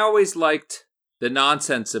 I always liked the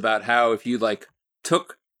nonsense about how if you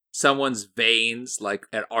took someone's veins,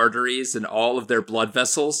 at arteries and all of their blood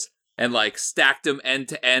vessels and stacked them end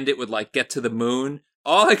to end, it would get to the moon.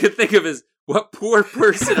 All I could think of is, what poor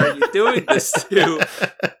person are you doing this to?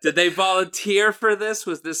 Did they volunteer for this?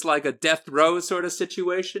 Was this a death row sort of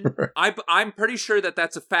situation? I'm pretty sure that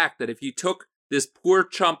that's a fact, that if you took this poor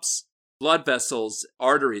chump's blood vessels,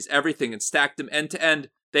 arteries, everything, and stacked them end to end,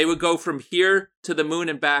 they would go from here to the moon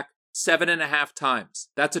and back 7.5 times.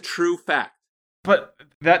 That's a true fact. But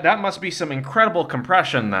that must be some incredible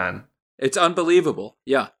compression then. It's unbelievable,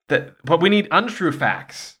 yeah. But we need untrue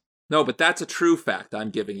facts. No, but that's a true fact.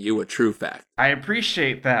 I'm giving you a true fact. I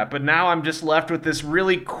appreciate that, but now I'm just left with this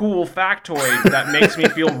really cool factoid that makes me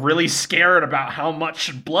feel really scared about how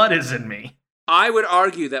much blood is in me. I would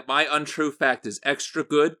argue that my untrue fact is extra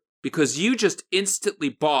good because you just instantly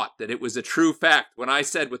bought that it was a true fact when I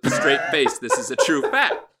said with a straight face, this is a true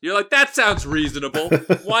fact. You're like, that sounds reasonable.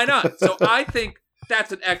 Why not? So I think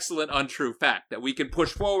that's an excellent untrue fact that we can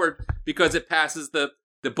push forward because it passes the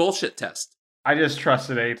bullshit test. I just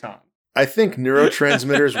trusted Aton. I think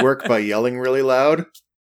neurotransmitters work by yelling really loud.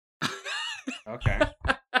 Okay.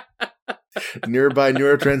 Nearby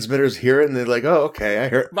neurotransmitters hear it and they're like, oh, okay, I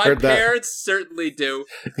heard that. My parents certainly do.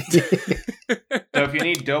 So if you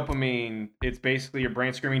need dopamine, it's basically your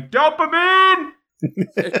brain screaming, dopamine!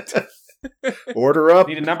 Order up.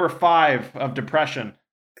 You need a number 5 of depression.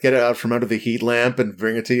 Get it out from under the heat lamp and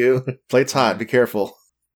bring it to you. Plate's hot, be careful.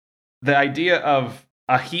 The idea of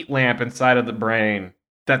a heat lamp inside of the brain,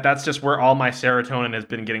 that's just where all my serotonin has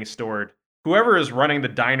been getting stored. Whoever is running the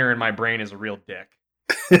diner in my brain is a real dick.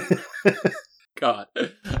 God,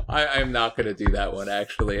 I'm not going to do that one,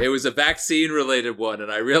 actually. It was a vaccine-related one,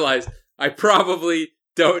 and I realized I probably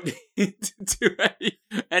don't need to do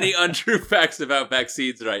any untrue facts about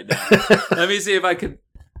vaccines right now. Let me see if I can...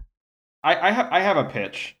 I have a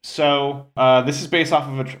pitch. So this is based off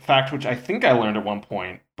of a fact which I think I learned at one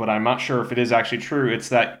point, but I'm not sure if it is actually true. It's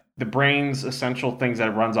that the brain's essential things that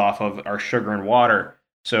it runs off of are sugar and water.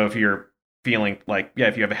 So if you're feeling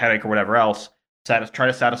if you have a headache or whatever else, try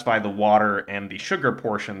to satisfy the water and the sugar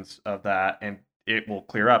portions of that, and it will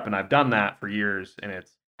clear up. And I've done that for years, and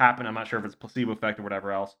it's happened. I'm not sure if it's placebo effect or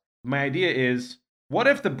whatever else. My idea is what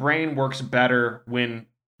if the brain works better when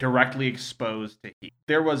directly exposed to heat?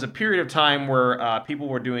 There was a period of time where people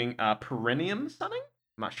were doing perineum sunning.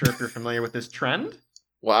 I'm not sure if you're familiar with this trend.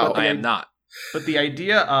 Wow. I am not. But the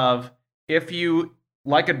idea of if you,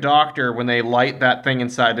 like a doctor, when they light that thing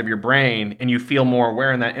inside of your brain and you feel more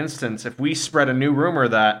aware in that instance, if we spread a new rumor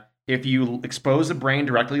that if you expose the brain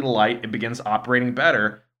directly to light, it begins operating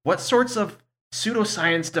better, what sorts of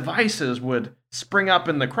pseudoscience devices would spring up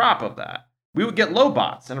in the crop of that? We would get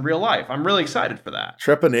Lobots in real life. I'm really excited for that.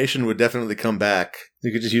 Trepanation would definitely come back.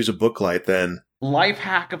 You could just use a book light then. Life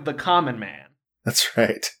hack of the common man. That's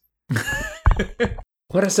right.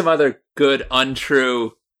 What are some other good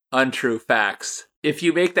untrue facts? If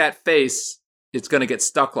you make that face, it's going to get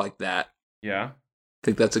stuck like that. Yeah. I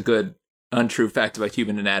think that's a good untrue fact about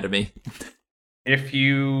human anatomy. If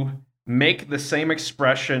you make the same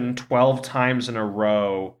expression 12 times in a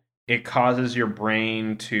row, it causes your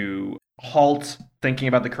brain to halt thinking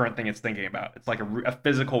about the current thing it's thinking about. It's like a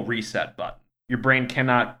physical reset button. Your brain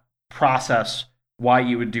cannot process why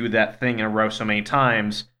you would do that thing in a row so many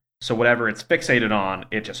times, so whatever it's fixated on,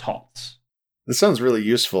 it just halts. This sounds really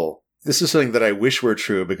useful. This is something that I wish were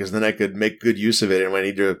true, because then I could make good use of it and when I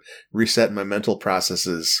need to reset my mental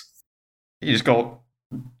processes. You just go,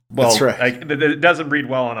 well, that's right. It doesn't read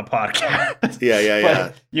well on a podcast.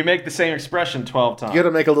 Yeah. You make the same expression 12 times. You got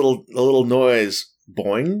to make a little noise.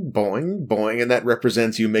 Boing, boing, boing, and that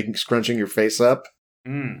represents you scrunching your face up.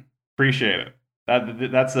 Appreciate it.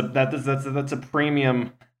 That's a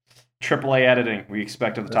premium AAA editing we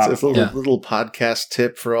expect at the top. It's a little podcast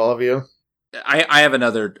tip for all of you. I have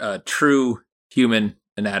another true human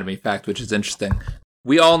anatomy fact, which is interesting.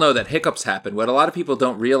 We all know that hiccups happen. What a lot of people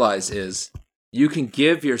don't realize is you can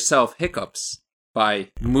give yourself hiccups by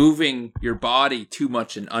moving your body too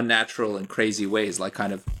much in unnatural and crazy ways, like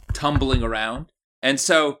kind of tumbling around. And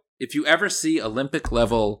so if you ever see Olympic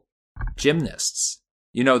level gymnasts,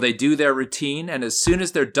 they do their routine, and as soon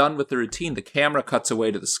as they're done with the routine, the camera cuts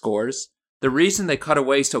away to the scores. The reason they cut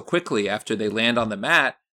away so quickly after they land on the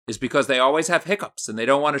mat is because they always have hiccups, and they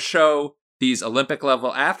don't want to show these Olympic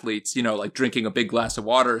level athletes, like drinking a big glass of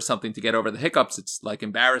water or something to get over the hiccups. It's like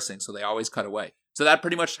embarrassing, so they always cut away. So that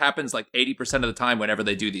pretty much happens like 80% of the time whenever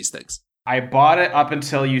they do these things. I bought it up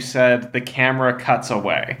until you said the camera cuts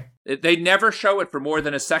away. They never show it for more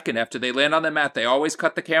than a second after they land on the mat. They always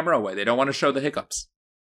cut the camera away. They don't want to show the hiccups.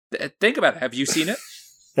 Think about it. Have you seen it?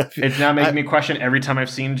 It's now making me question every time I've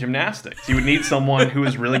seen gymnastics. You would need someone who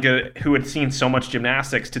is really good, who had seen so much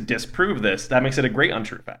gymnastics to disprove this. That makes it a great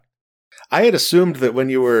untrue fact. I had assumed that when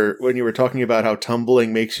you were talking about how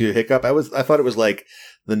tumbling makes you hiccup, I thought it was like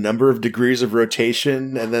the number of degrees of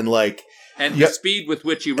rotation, and then the speed with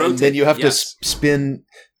which you rotate. And then you have to spin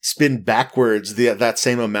backwards that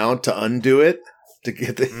same amount to undo it. To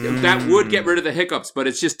get That would get rid of the hiccups, but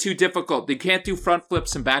it's just too difficult. They can't do front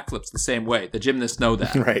flips and back flips the same way. The gymnasts know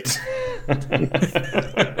that.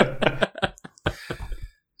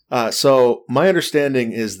 Right. So my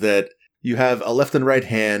understanding is that you have a left and right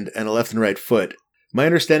hand and a left and right foot. My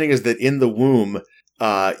understanding is that in the womb,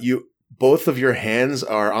 both of your hands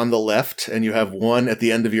are on the left, and you have one at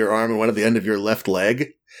the end of your arm and one at the end of your left leg.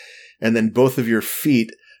 And then both of your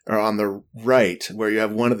feet are on the right, where you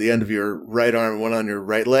have one at the end of your right arm and one on your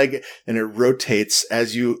right leg, and it rotates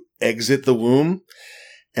as you exit the womb.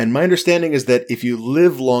 And my understanding is that if you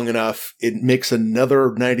live long enough, it makes another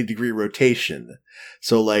 90-degree rotation.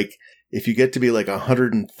 So if you get to be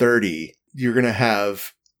 130, you're going to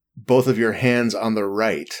have both of your hands on the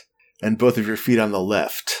right and both of your feet on the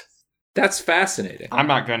left. That's fascinating. I'm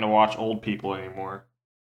not going to watch old people anymore.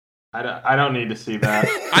 I don't need to see that.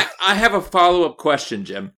 I have a follow-up question,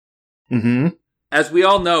 Jim. Mm-hmm. As we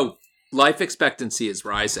all know, life expectancy is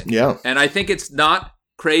rising. Yeah. And I think it's not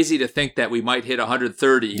crazy to think that we might hit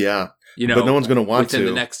 130. Yeah. But no one's going to want within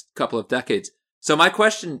the next couple of decades. So my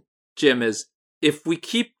question, Jim, is if we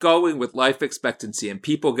keep going with life expectancy and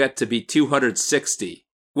people get to be 260,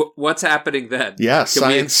 what's happening then? Yeah, Can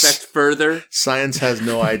we expect further? Science has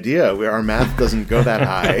no idea. Our math doesn't go that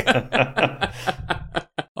high.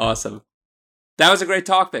 Awesome. That was a great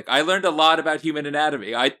topic. I learned a lot about human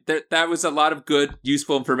anatomy. That was a lot of good,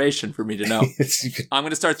 useful information for me to know. I'm going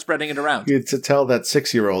to start spreading it around. To tell that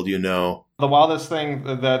 6-year-old The wildest thing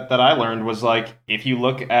that I learned was if you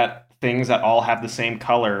look at things that all have the same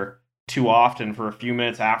color too often for a few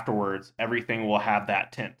minutes afterwards, everything will have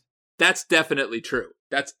that tint. That's definitely true.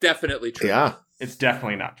 Yeah. It's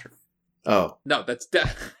definitely not true. Oh. No, that's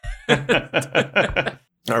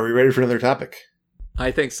Are we ready for another topic? I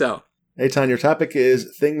think so. Eitan, your topic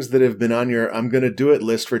is things that have been on your I'm going to do it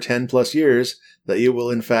list for 10 plus years that you will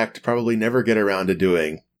in fact probably never get around to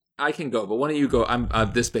doing. I can go, but why don't you go?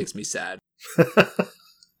 This makes me sad.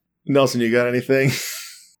 Nelson, you got anything?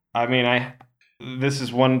 I mean, this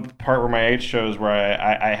is one part where my age shows where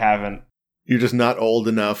I haven't. You're just not old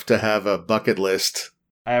enough to have a bucket list.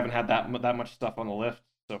 I haven't had that much stuff on the list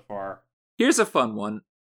so far. Here's a fun one.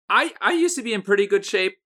 I used to be in pretty good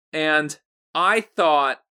shape, and I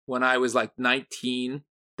thought when I was like 19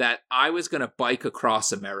 that I was going to bike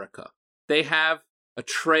across America. They have a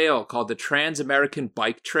trail called the Trans-American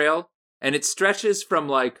Bike Trail, and it stretches from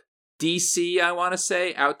like DC, I want to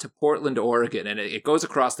say, out to Portland, Oregon, and it goes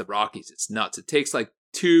across the Rockies. It's nuts. It takes like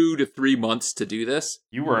 2 to 3 months to do this.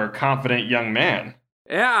 You were a confident young man.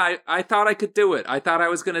 Yeah, I thought I could do it. I thought I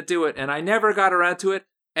was going to do it, and I never got around to it.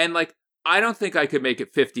 And like, I don't think I could make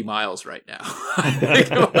it 50 miles right now. I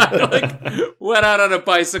think if I went out on a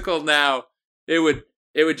bicycle now, it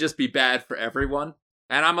would just be bad for everyone.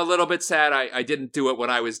 And I'm a little bit sad I didn't do it when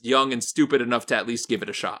I was young and stupid enough to at least give it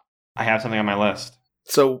a shot. I have something on my list.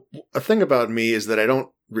 So a thing about me is that I don't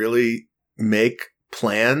really make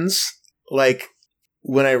plans. Like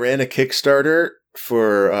when I ran a Kickstarter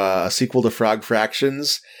for a sequel to Frog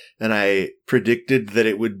Fractions, and I predicted that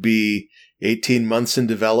it would be 18 months in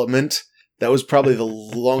development, that was probably the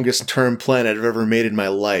longest term plan I've ever made in my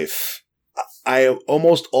life. I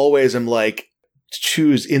almost always am like,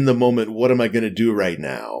 choose in the moment, what am I going to do right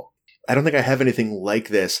now? I don't think I have anything like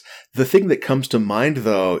this. The thing that comes to mind,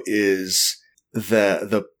 though, is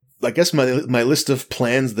I guess my list of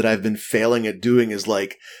plans that I've been failing at doing is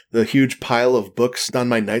like the huge pile of books on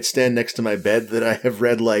my nightstand next to my bed that I have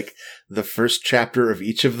read like the first chapter of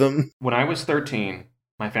each of them. When I was 13,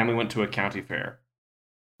 my family went to a county fair,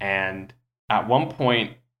 and at one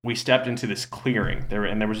point we stepped into this clearing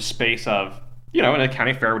there was a space of, in a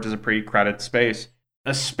county fair, which is a pretty crowded space,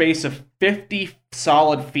 a space of 50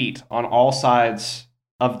 solid feet on all sides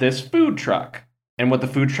of this food truck. And what the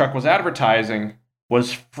food truck was advertising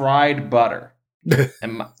was fried butter.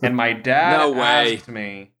 and my dad asked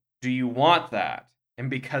me, do you want that? And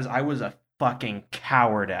because I was a fucking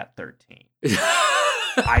coward at 13,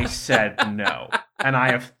 I said no. And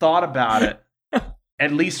I have thought about it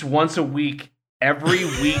at least once a week, every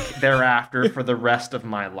week thereafter for the rest of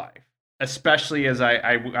my life. Especially as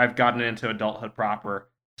I've gotten into adulthood proper.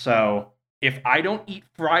 So if I don't eat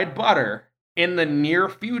fried butter in the near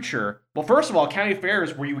future, well, first of all, county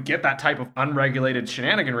fairs where you would get that type of unregulated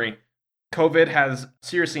shenaniganry, COVID has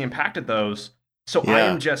seriously impacted those. So yeah. I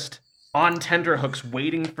am just on tenterhooks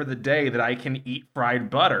waiting for the day that I can eat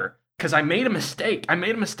fried butter because I made a mistake. And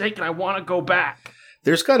I want to go back.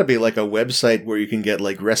 There's got to be like a website where you can get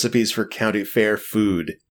like recipes for county fair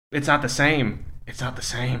food. It's not the same.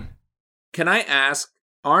 Can I ask,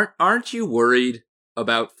 aren't you worried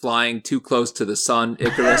about flying too close to the sun,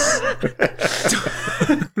 Icarus?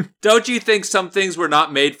 Don't you think some things were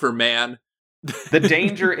not made for man? The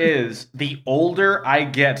danger is, the older I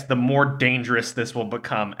get, the more dangerous this will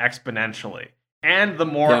become exponentially. And the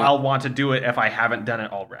more I'll want to do it if I haven't done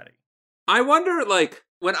it already. I wonder, like,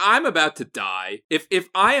 when I'm about to die, if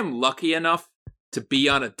I am lucky enough to be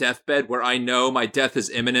on a deathbed where I know my death is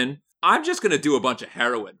imminent, I'm just going to do a bunch of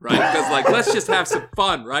heroin, right? Because, like, let's just have some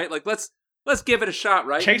fun, right? Like, let's give it a shot,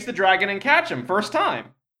 right? Chase the dragon and catch him first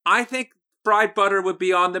time. I think fried butter would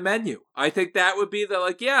be on the menu. I think that would be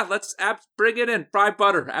let's bring it in. Fried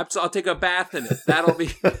butter. I'll take a bath in it. That'll be,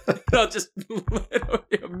 it'll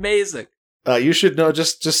be amazing. You should know,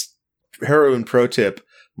 just heroin pro tip.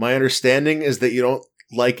 My understanding is that you don't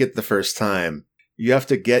like it the first time. You have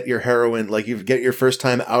to get your heroin, like you get your first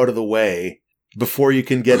time out of the way before you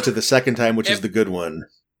can get to the second time, which is the good one.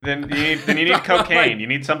 Then you need cocaine. You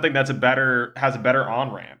need something has a better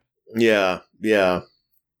on ramp. Yeah.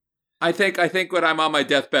 I think when I'm on my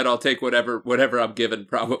deathbed, I'll take whatever I'm given.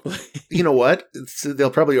 Probably. You know what? They'll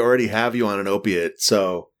probably already have you on an opiate,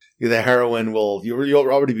 so the heroin you'll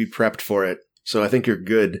already be prepped for it. So I think you're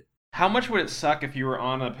good. How much would it suck if you were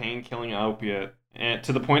on a pain-killing opiate, and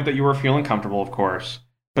to the point that you were feeling comfortable, of course,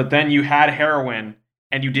 but then you had heroin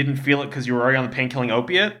and you didn't feel it because you were already on the pain-killing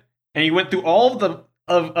opiate, and you went through all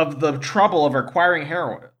of the trouble of acquiring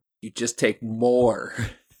heroin. You just take more.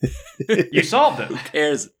 You solved it. Who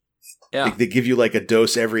cares? Yeah. They give you like a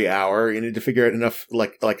dose every hour. You need to figure out enough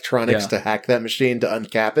like electronics to hack that machine to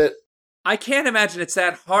uncap it. I can't imagine it's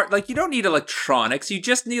that hard. Like, you don't need electronics. You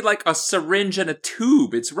just need like a syringe and a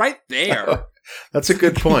tube. It's right there. That's a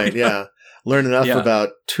good point. Yeah. Learn enough about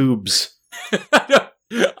tubes.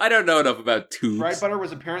 I don't know enough about tubes. Fried butter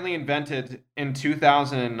was apparently invented in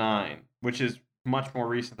 2009, which is much more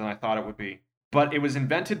recent than I thought it would be. But it was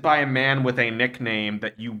invented by a man with a nickname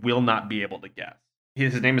that you will not be able to guess.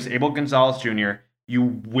 His name is Abel Gonzalez Jr.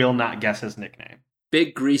 You will not guess his nickname.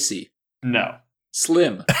 Big greasy. No.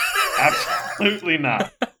 Slim. Absolutely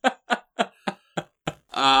not.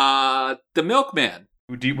 The Milkman.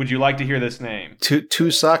 Would you like to hear this name?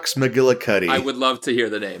 Two Socks McGillicuddy. I would love to hear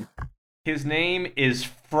the name. His name is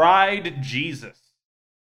Fried Jesus.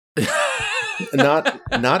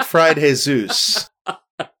 not Fried Jesus.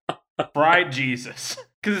 Fried Jesus.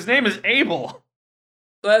 Because his name is Abel.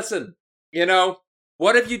 Listen,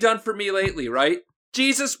 what have you done for me lately, right?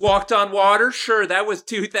 Jesus walked on water? Sure, that was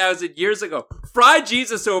 2,000 years ago. Fried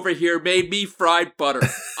Jesus over here made me fried butter.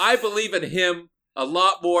 I believe in him a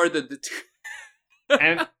lot more than the two.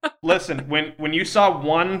 And listen, when you saw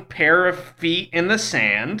one pair of feet in the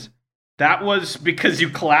sand, that was because you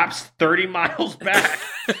collapsed 30 miles back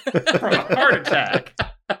from a heart attack.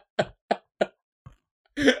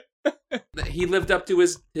 He lived up to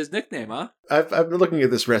his nickname, huh? I've been looking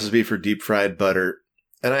at this recipe for deep fried butter,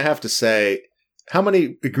 and I have to say, how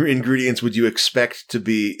many ingredients would you expect to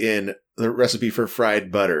be in the recipe for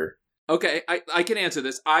fried butter? Okay, I can answer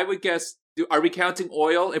this. I would guess, are we counting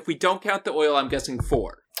oil? If we don't count the oil, I'm guessing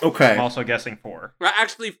 4. Okay. I'm also guessing 4. Well,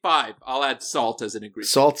 actually 5. I'll add salt as an ingredient.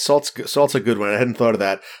 Salt's a good one. I hadn't thought of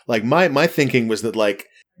that. Like, my thinking was that, like,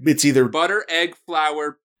 it's either butter, egg,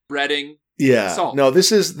 flour, breading, yeah. salt. No,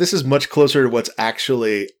 this is much closer to what's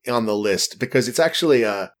actually on the list, because it's actually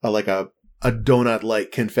a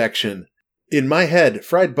donut-like confection. In my head,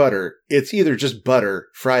 fried butter, it's either just butter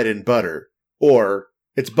fried in butter, or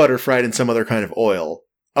it's butter fried in some other kind of oil.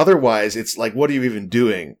 Otherwise, it's like, what are you even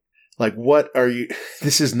doing? Like, what are you...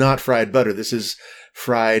 This is not fried butter. This is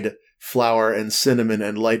fried flour and cinnamon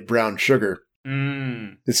and light brown sugar.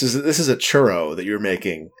 This is a churro that you're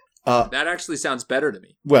making. That actually sounds better to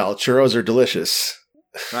me. Well, churros are delicious.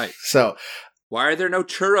 Right. So... Why are there no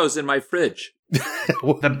churros in my fridge?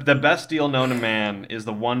 The best deal known to man is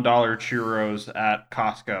the $1 churros at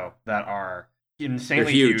Costco that are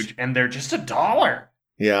insanely huge, and they're just $1.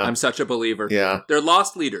 Yeah. I'm such a believer. Yeah. They're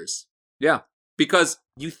lost leaders. Yeah. Because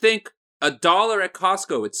you think $1 at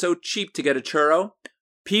Costco, it's so cheap to get a churro.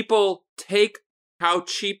 People take how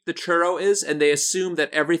cheap the churro is, and they assume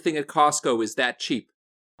that everything at Costco is that cheap.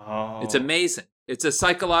 Oh. It's amazing. It's a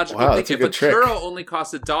psychological Wow, thing. that's a If good a trick. churro only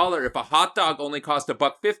costs $1, if a hot dog only costs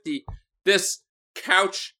 $1.50, this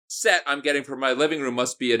couch set I'm getting for my living room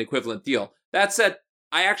must be an equivalent deal. That said,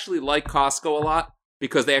 I actually like Costco a lot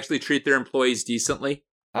because they actually treat their employees decently.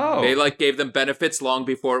 Oh. They gave them benefits long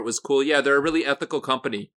before it was cool. Yeah, they're a really ethical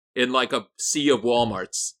company in like a sea of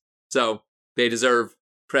Walmarts. So they deserve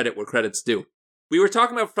credit where credit's due. We were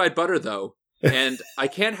talking about fried butter though, and I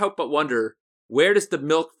can't help but wonder, where does the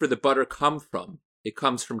milk for the butter come from? It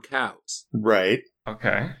comes from cows. Right.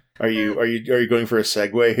 Okay. Are you going for a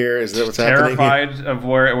segue here? Is that what's happening? Terrified of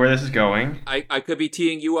where this is going. I could be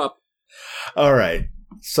teeing you up. All right.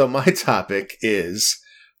 So my topic is,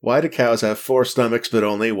 why do cows have 4 stomachs but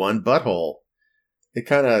only 1 butthole? It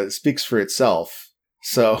kind of speaks for itself.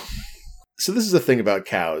 So this is the thing about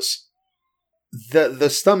cows. The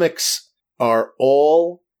stomachs are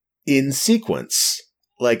all in sequence.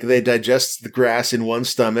 Like, they digest the grass in one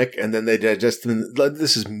stomach, and then they digest them.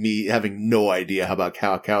 This is me having no idea about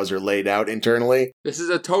how cows are laid out internally. This is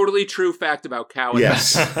a totally true fact about cows.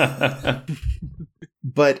 Yes.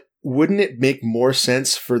 But wouldn't it make more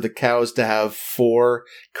sense for the cows to have 4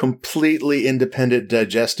 completely independent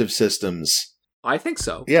digestive systems? I think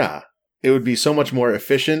so. Yeah. It would be so much more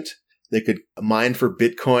efficient. They could mine for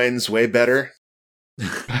bitcoins way better.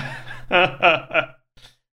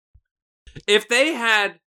 If they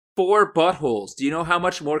had 4 buttholes, do you know how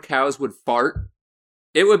much more cows would fart?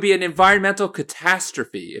 It would be an environmental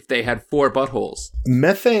catastrophe if they had 4 buttholes.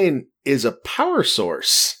 Methane is a power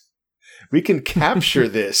source. We can capture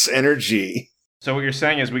this energy. So what you're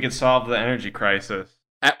saying is we could solve the energy crisis.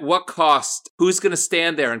 At what cost? Who's going to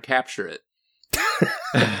stand there and capture it?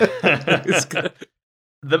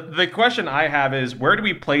 The question I have is, where do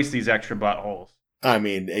we place these extra buttholes? I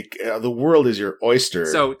mean, the world is your oyster.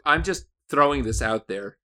 So I'm just throwing this out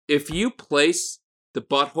there. If you place the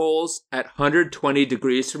buttholes at 120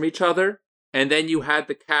 degrees from each other, and then you had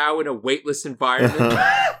the cow in a weightless environment,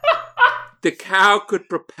 the cow could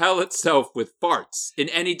propel itself with farts in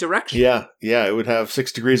any direction. Yeah, it would have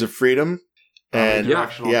 6 degrees of freedom, and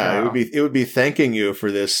it would be thanking you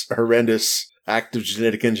for this horrendous act of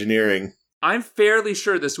genetic engineering. I'm fairly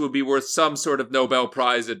sure this would be worth some sort of Nobel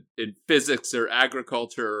Prize in physics or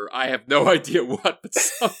agriculture, or I have no idea what, but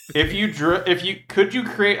something. Could you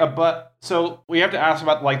create a butt? So we have to ask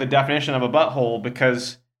about like the definition of a butthole,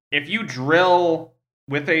 because if you drill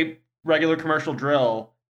with a regular commercial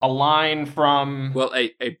drill a line from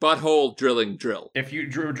a butthole drilling drill. If you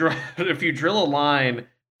drill a line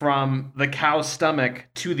from the cow's stomach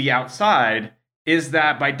to the outside, is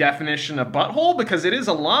that by definition a butthole? Because it is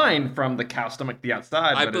a line from the cow's stomach to the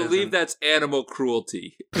outside. I believe that's animal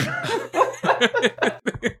cruelty. I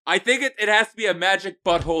think it has to be a magic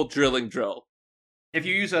butthole drilling drill. If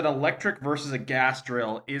you use an electric versus a gas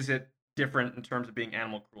drill, is it different in terms of being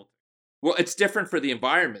animal cruelty? Well, it's different for the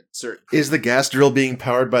environment, certainly. Is the gas drill being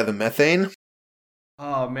powered by the methane?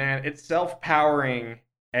 Oh man, it's self-powering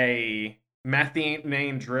a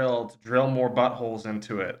methane drill to drill more buttholes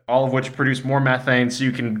into it, all of which produce more methane so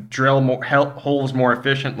you can drill more holes more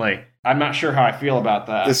efficiently. I'm not sure how I feel about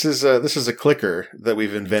that. This is a clicker that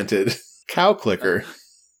we've invented. Cow clicker.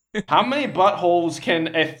 How many buttholes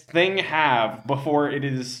can a thing have before it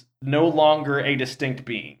is no longer a distinct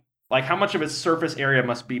being? Like, how much of its surface area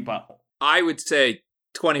must be butthole? I would say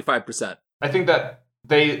 25%. I think that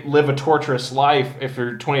they live a torturous life if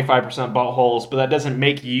you're 25% buttholes, but that doesn't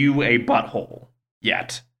make you a butthole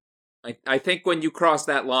yet. I think when you cross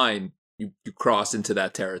that line, you cross into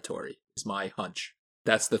that territory, is my hunch.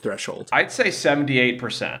 That's the threshold. I'd say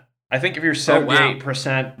 78%. I think if you're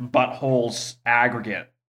 78% buttholes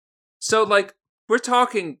aggregate. So, like, we're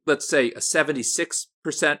talking, let's say, a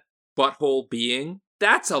 76% butthole being.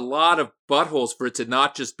 That's a lot of buttholes for it to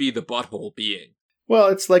not just be the butthole being. Well,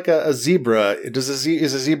 it's like a zebra. Is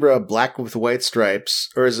a zebra black with white stripes,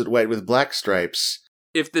 or is it white with black stripes?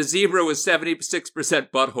 If the zebra was 76%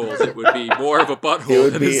 buttholes, it would be more of a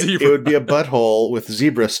butthole than a zebra. It would be a butthole with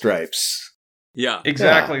zebra stripes. Yeah.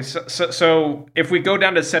 Exactly. Yeah. So if we go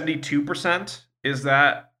down to 72%, is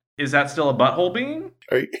that still a butthole being?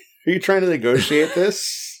 Are you trying to negotiate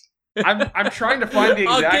this? I'm trying to find the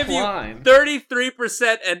exact I'll give line. You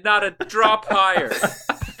 33% and not a drop higher.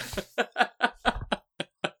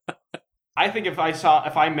 I think if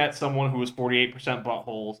I met someone who was 48%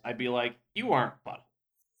 buttholes, I'd be like, you aren't butthole.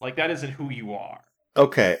 Like, that isn't who you are.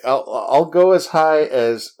 Okay, I'll go as high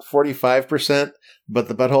as 45%, but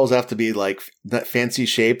the buttholes have to be like that fancy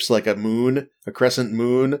shapes, like a moon, a crescent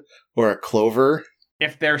moon, or a clover.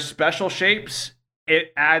 If they're special shapes,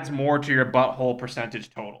 it adds more to your butthole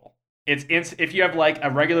percentage total. If you have like a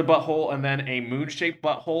regular butthole and then a moon-shaped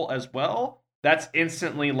butthole as well, that's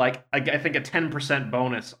instantly like, I think, a 10%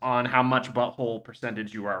 bonus on how much butthole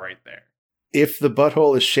percentage you are right there. If the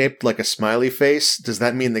butthole is shaped like a smiley face, does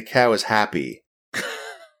that mean the cow is happy?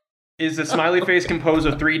 Is the smiley face composed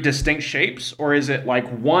of 3 distinct shapes, or is it like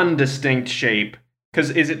one distinct shape? Because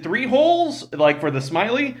is it 3 holes, like for the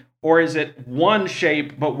smiley, or is it one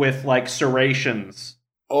shape but with like serrations?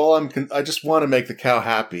 I just want to make the cow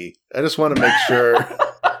happy. I just want to make sure.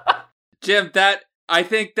 Jim, I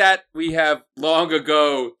think that we have long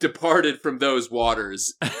ago departed from those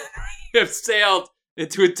waters. We have sailed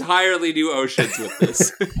into entirely new oceans with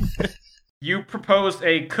this. You proposed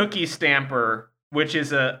a cookie stamper, which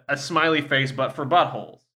is a smiley face, but for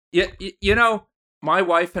buttholes. Yeah, you know, my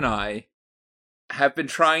wife and I have been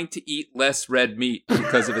trying to eat less red meat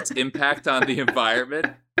because of its impact on the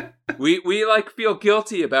environment. We like feel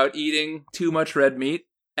guilty about eating too much red meat,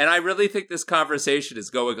 and I really think this conversation is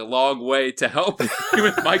going a long way to help me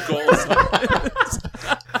with my goals on this.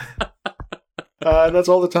 And that's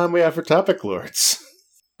all the time we have for Topic Lords.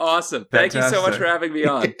 Awesome. Thank you so much for having me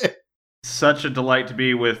on. Such a delight to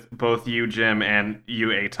be with both you, Jim, and you,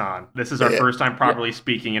 Eitan. This is our first time properly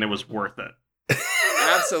speaking, and it was worth it.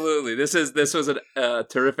 Absolutely. This was a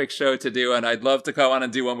terrific show to do, and I'd love to come on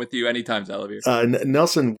and do one with you anytime, Zalavir.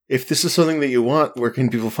 Nelson, if this is something that you want, where can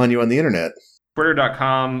people find you on the internet?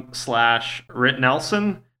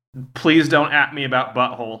 Twitter.com/RitNelson. Please don't at me about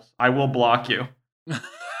buttholes. I will block you.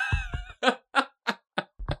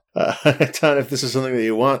 Ton, if this is something that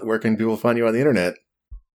you want, where can people find you on the internet?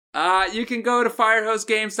 You can go to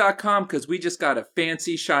firehosegames.com because we just got a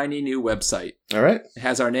fancy, shiny new website. All right. It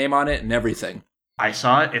has our name on it and everything. I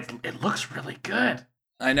saw it. It looks really good.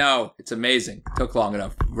 I know. It's amazing. Took long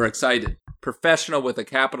enough. We're excited. Professional with a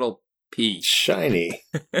capital P. Shiny.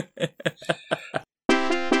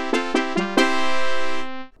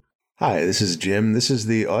 Hi, this is Jim. This is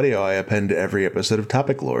the audio I append to every episode of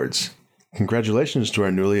Topic Lords. Congratulations to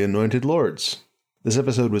our newly anointed lords. This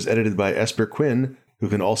episode was edited by Esper Quinn, who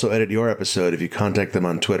can also edit your episode if you contact them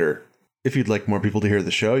on Twitter. If you'd like more people to hear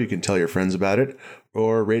the show, you can tell your friends about it,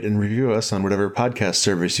 or rate and review us on whatever podcast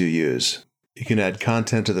service you use. You can add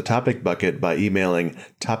content to the Topic Bucket by emailing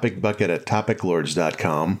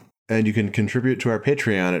topicbucket@topiclords.com, and you can contribute to our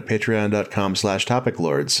Patreon at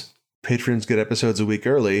patreon.com/topiclords. Patrons get episodes a week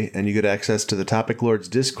early, and you get access to the Topic Lords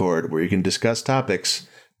Discord, where you can discuss topics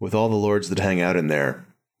with all the lords that hang out in there.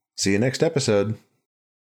 See you next episode.